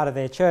who's part of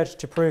their church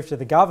to prove to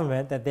the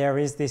government that there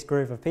is this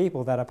group of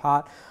people that are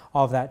part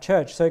of that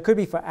church. So it could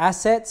be for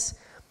assets,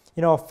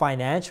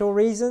 financial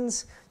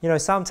reasons,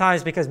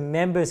 sometimes because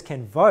members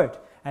can vote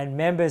and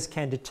members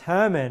can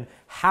determine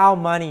how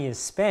money is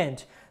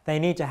spent. They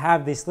need to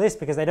have this list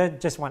because they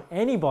don't just want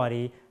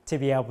anybody to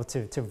be able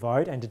to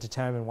vote and to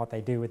determine what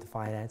they do with the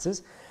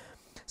finances.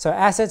 So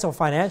assets or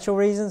financial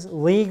reasons,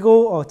 legal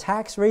or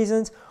tax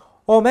reasons,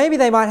 or maybe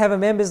they might have a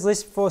members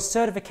list for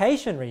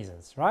certification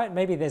reasons, right?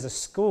 Maybe there's a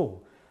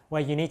school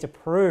where you need to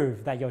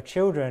prove that your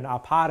children are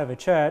part of a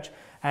church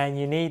and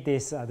you need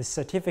this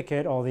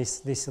certificate or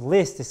this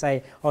list to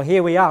say, oh,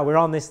 here we are, we're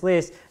on this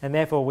list, and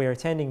therefore we're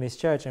attending this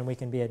church and we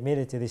can be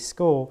admitted to this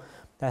school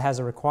that has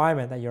a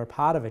requirement that you're a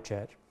part of a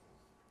church.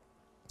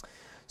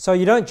 So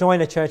you don't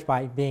join a church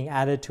by being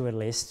added to a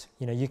list.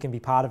 You can be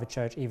part of a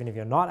church even if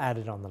you're not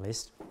added on the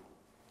list.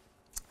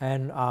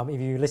 And if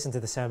you listen to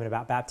the sermon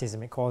about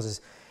baptism, it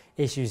causes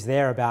issues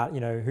there about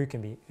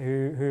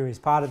who is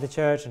part of the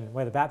church and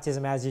whether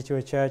baptism adds you to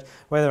a church,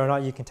 whether or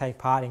not you can take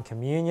part in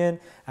communion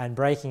and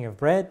breaking of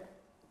bread.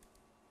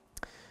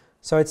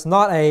 So it's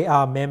not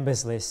a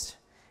members list.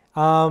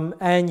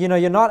 And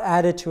you're not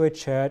added to a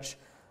church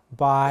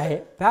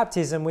by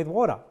baptism with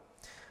water.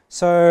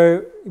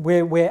 So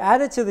we're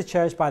added to the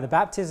church by the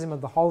baptism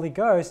of the Holy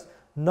Ghost,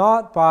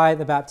 not by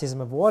the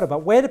baptism of water.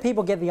 But where do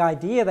people get the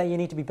idea that you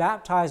need to be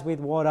baptized with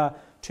water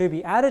to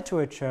be added to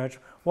a church?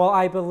 Well,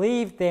 I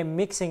believe they're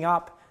mixing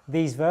up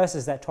these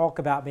verses that talk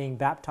about being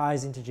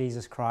baptized into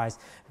Jesus Christ,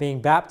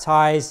 being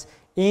baptized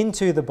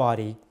into the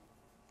body.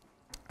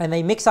 And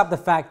they mix up the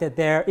fact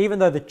that even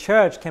though the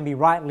church can be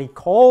rightly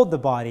called the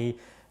body,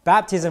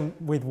 baptism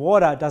with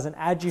water doesn't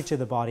add you to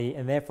the body,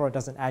 and therefore it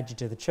doesn't add you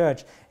to the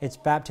church. It's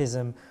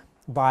baptism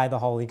by the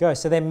Holy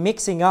Ghost. So they're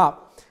mixing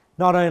up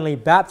not only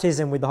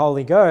baptism with the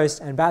Holy Ghost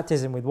and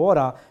baptism with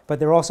water, but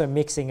they're also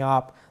mixing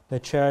up the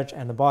church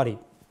and the body.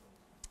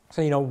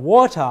 So,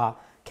 water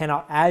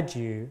cannot add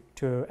you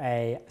to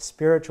a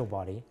spiritual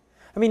body.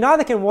 I mean,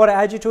 neither can water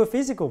add you to a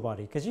physical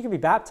body, because you can be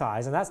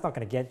baptized and that's not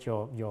going to get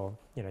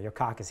your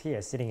carcass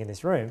here sitting in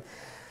this room.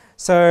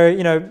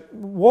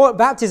 So,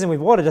 baptism with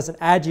water doesn't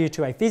add you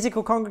to a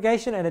physical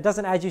congregation, and it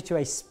doesn't add you to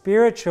a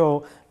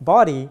spiritual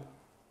body.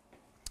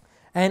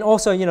 And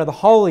also, the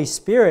Holy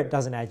Spirit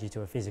doesn't add you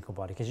to a physical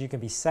body, because you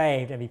can be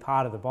saved and be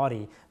part of the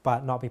body,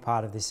 but not be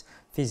part of this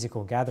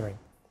physical gathering.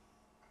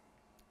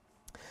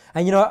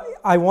 And,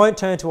 I won't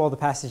turn to all the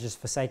passages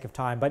for sake of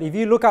time, but if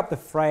you look up the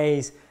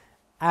phrase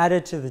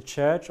added to the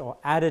church or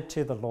added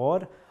to the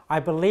Lord, I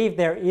believe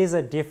there is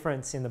a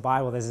difference in the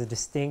Bible. There's a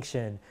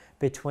distinction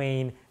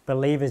between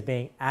believers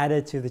being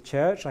added to the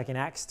church, like in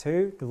Acts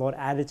 2, the Lord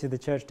added to the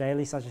church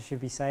daily, such as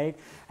should be saved.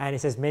 And it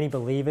says many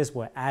believers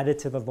were added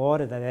to the Lord,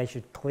 and that they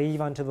should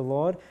cleave unto the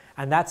Lord.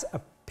 And that's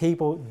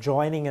people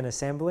joining an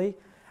assembly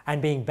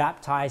and being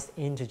baptized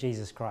into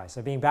Jesus Christ.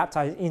 So being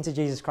baptized into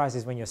Jesus Christ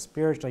is when you're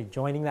spiritually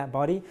joining that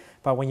body.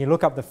 But when you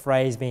look up the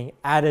phrase being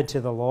added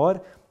to the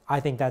Lord, I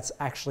think that's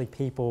actually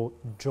people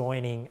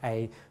joining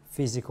a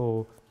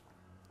physical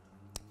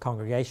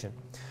congregation.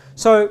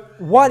 So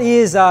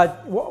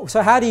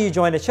so how do you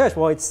join a church?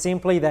 Well, it's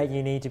simply that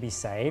you need to be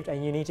saved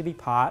and you need to be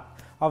part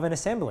of an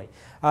assembly.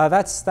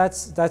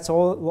 That's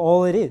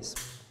all it is.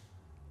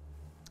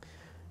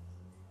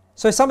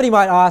 So somebody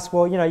might ask,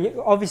 well,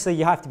 obviously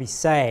you have to be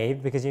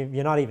saved because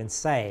you're not even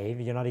saved.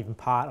 You're not even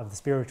part of the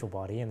spiritual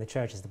body, and the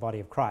church is the body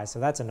of Christ.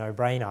 So that's a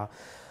no-brainer.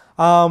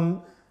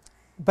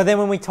 But then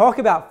when we talk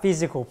about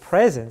physical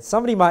presence,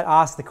 somebody might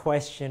ask the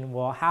question,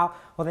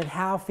 then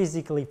how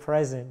physically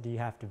present do you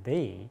have to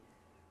be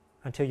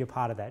until you're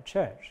part of that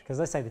church? Because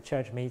let's say the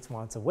church meets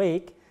once a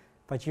week,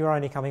 but you're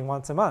only coming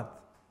once a month.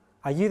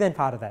 Are you then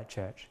part of that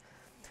church?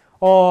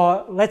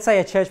 Or let's say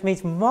a church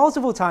meets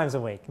multiple times a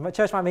week. A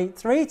church might meet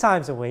 3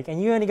 times a week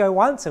and you only go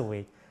once a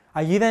week.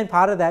 Are you then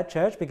part of that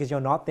church because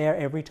you're not there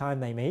every time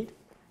they meet?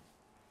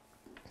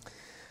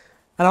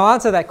 And I'll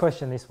answer that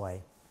question this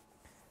way.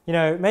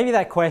 Maybe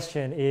that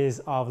question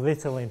is of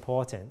little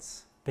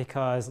importance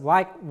because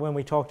like when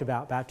we talked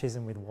about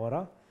baptism with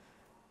water,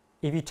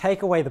 if you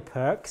take away the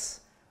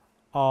perks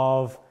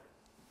of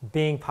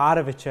being part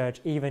of a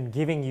church, even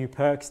giving you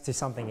perks to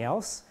something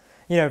else,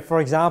 for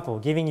example,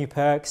 giving you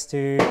perks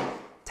to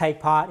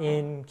take part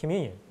in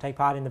communion, take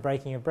part in the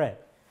breaking of bread.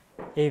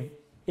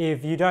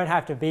 If you don't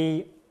have to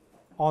be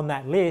on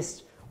that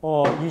list,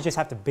 or you just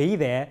have to be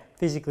there,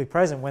 physically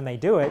present when they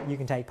do it, you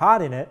can take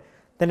part in it,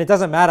 then it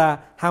doesn't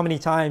matter how many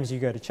times you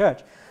go to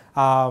church.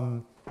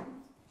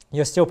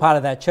 You're still part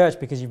of that church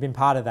because you've been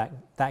part of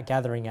that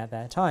gathering at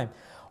that time.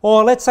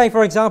 Or let's say,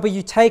 for example,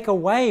 you take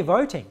away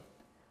voting.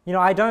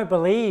 I don't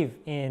believe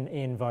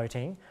in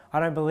voting. I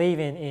don't believe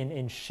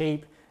in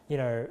sheep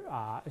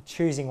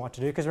choosing what to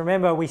do. Because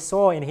remember, we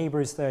saw in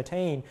Hebrews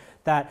 13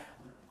 that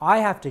I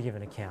have to give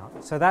an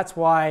account. So that's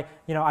why,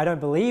 I don't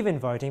believe in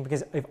voting,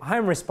 because if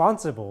I'm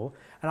responsible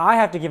and I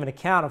have to give an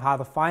account of how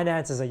the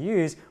finances are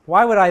used,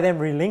 why would I then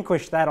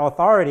relinquish that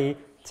authority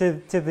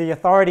to the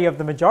authority of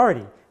the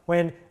majority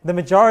when the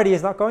majority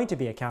is not going to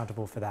be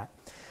accountable for that?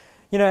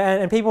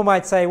 And people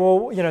might say,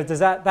 well, does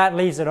that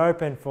leaves it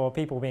open for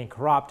people being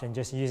corrupt and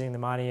just using the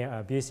money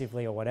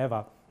abusively or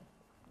whatever.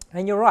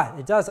 And you're right,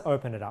 it does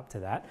open it up to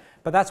that.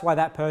 But that's why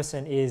that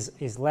person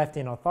is left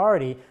in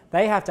authority.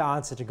 They have to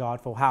answer to God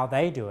for how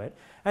they do it.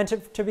 And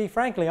to be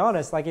frankly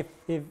honest, like if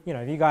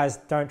you guys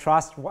don't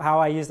trust how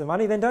I use the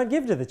money, then don't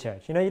give to the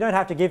church. You don't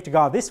have to give to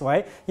God this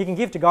way. You can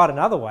give to God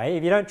another way.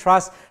 If you don't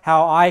trust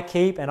how I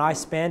keep and I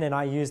spend and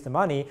I use the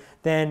money,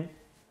 then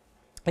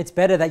it's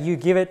better that you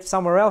give it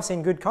somewhere else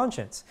in good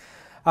conscience.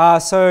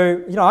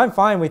 So I'm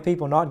fine with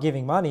people not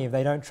giving money if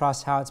they don't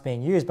trust how it's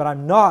being used, but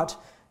I'm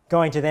not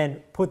going to then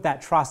put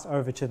that trust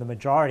over to the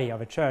majority of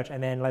a church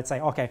and then let's say,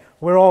 okay,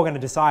 we're all going to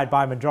decide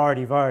by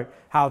majority vote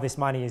how this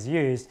money is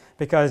used,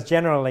 because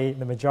generally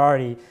the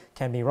majority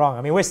can be wrong.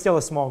 I mean, we're still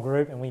a small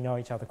group and we know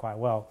each other quite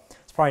well.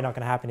 It's probably not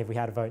going to happen if we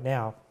had a vote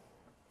now.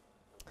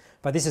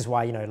 But this is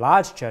why,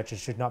 large churches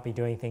should not be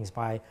doing things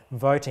by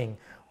voting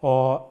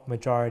or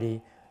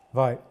majority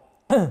vote.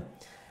 And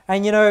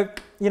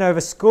if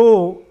a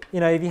school,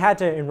 if you had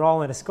to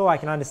enroll in a school, I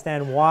can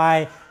understand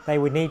why they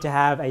would need to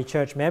have a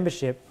church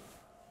membership.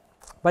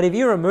 But if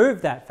you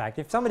remove that fact,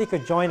 if somebody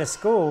could join a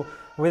school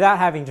without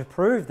having to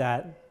prove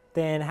that,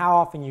 then how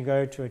often you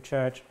go to a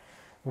church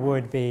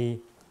would be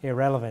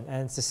irrelevant.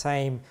 And it's the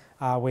same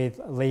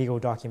with legal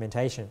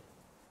documentation.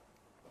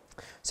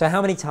 So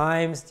how many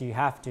times do you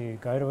have to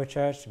go to a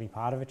church to be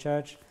part of a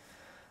church?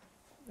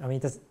 I mean,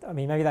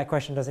 maybe that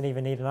question doesn't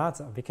even need an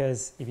answer,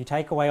 because if you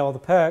take away all the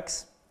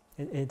perks,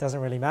 it doesn't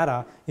really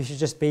matter. You should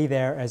just be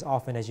there as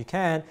often as you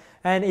can.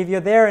 And if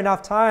you're there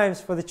enough times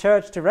for the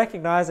church to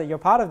recognize that you're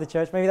part of the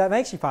church, maybe that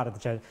makes you part of the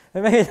church.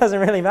 But maybe it doesn't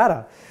really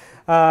matter.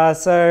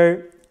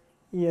 So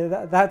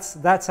yeah, that's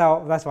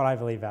what I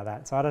believe about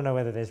that. So I don't know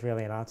whether there's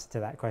really an answer to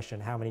that question,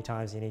 how many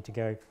times you need to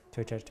go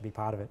to a church to be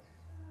part of it.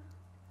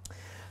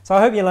 So I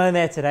hope you learned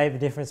there today the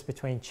difference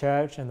between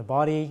church and the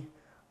body,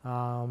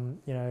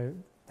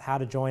 how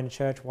to join a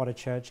church, what a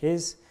church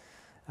is.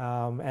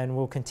 And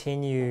we'll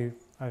continue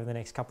over the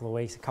next couple of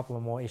weeks, a couple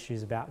of more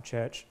issues about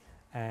church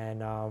and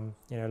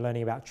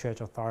learning about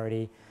church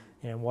authority,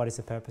 what is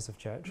the purpose of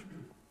church.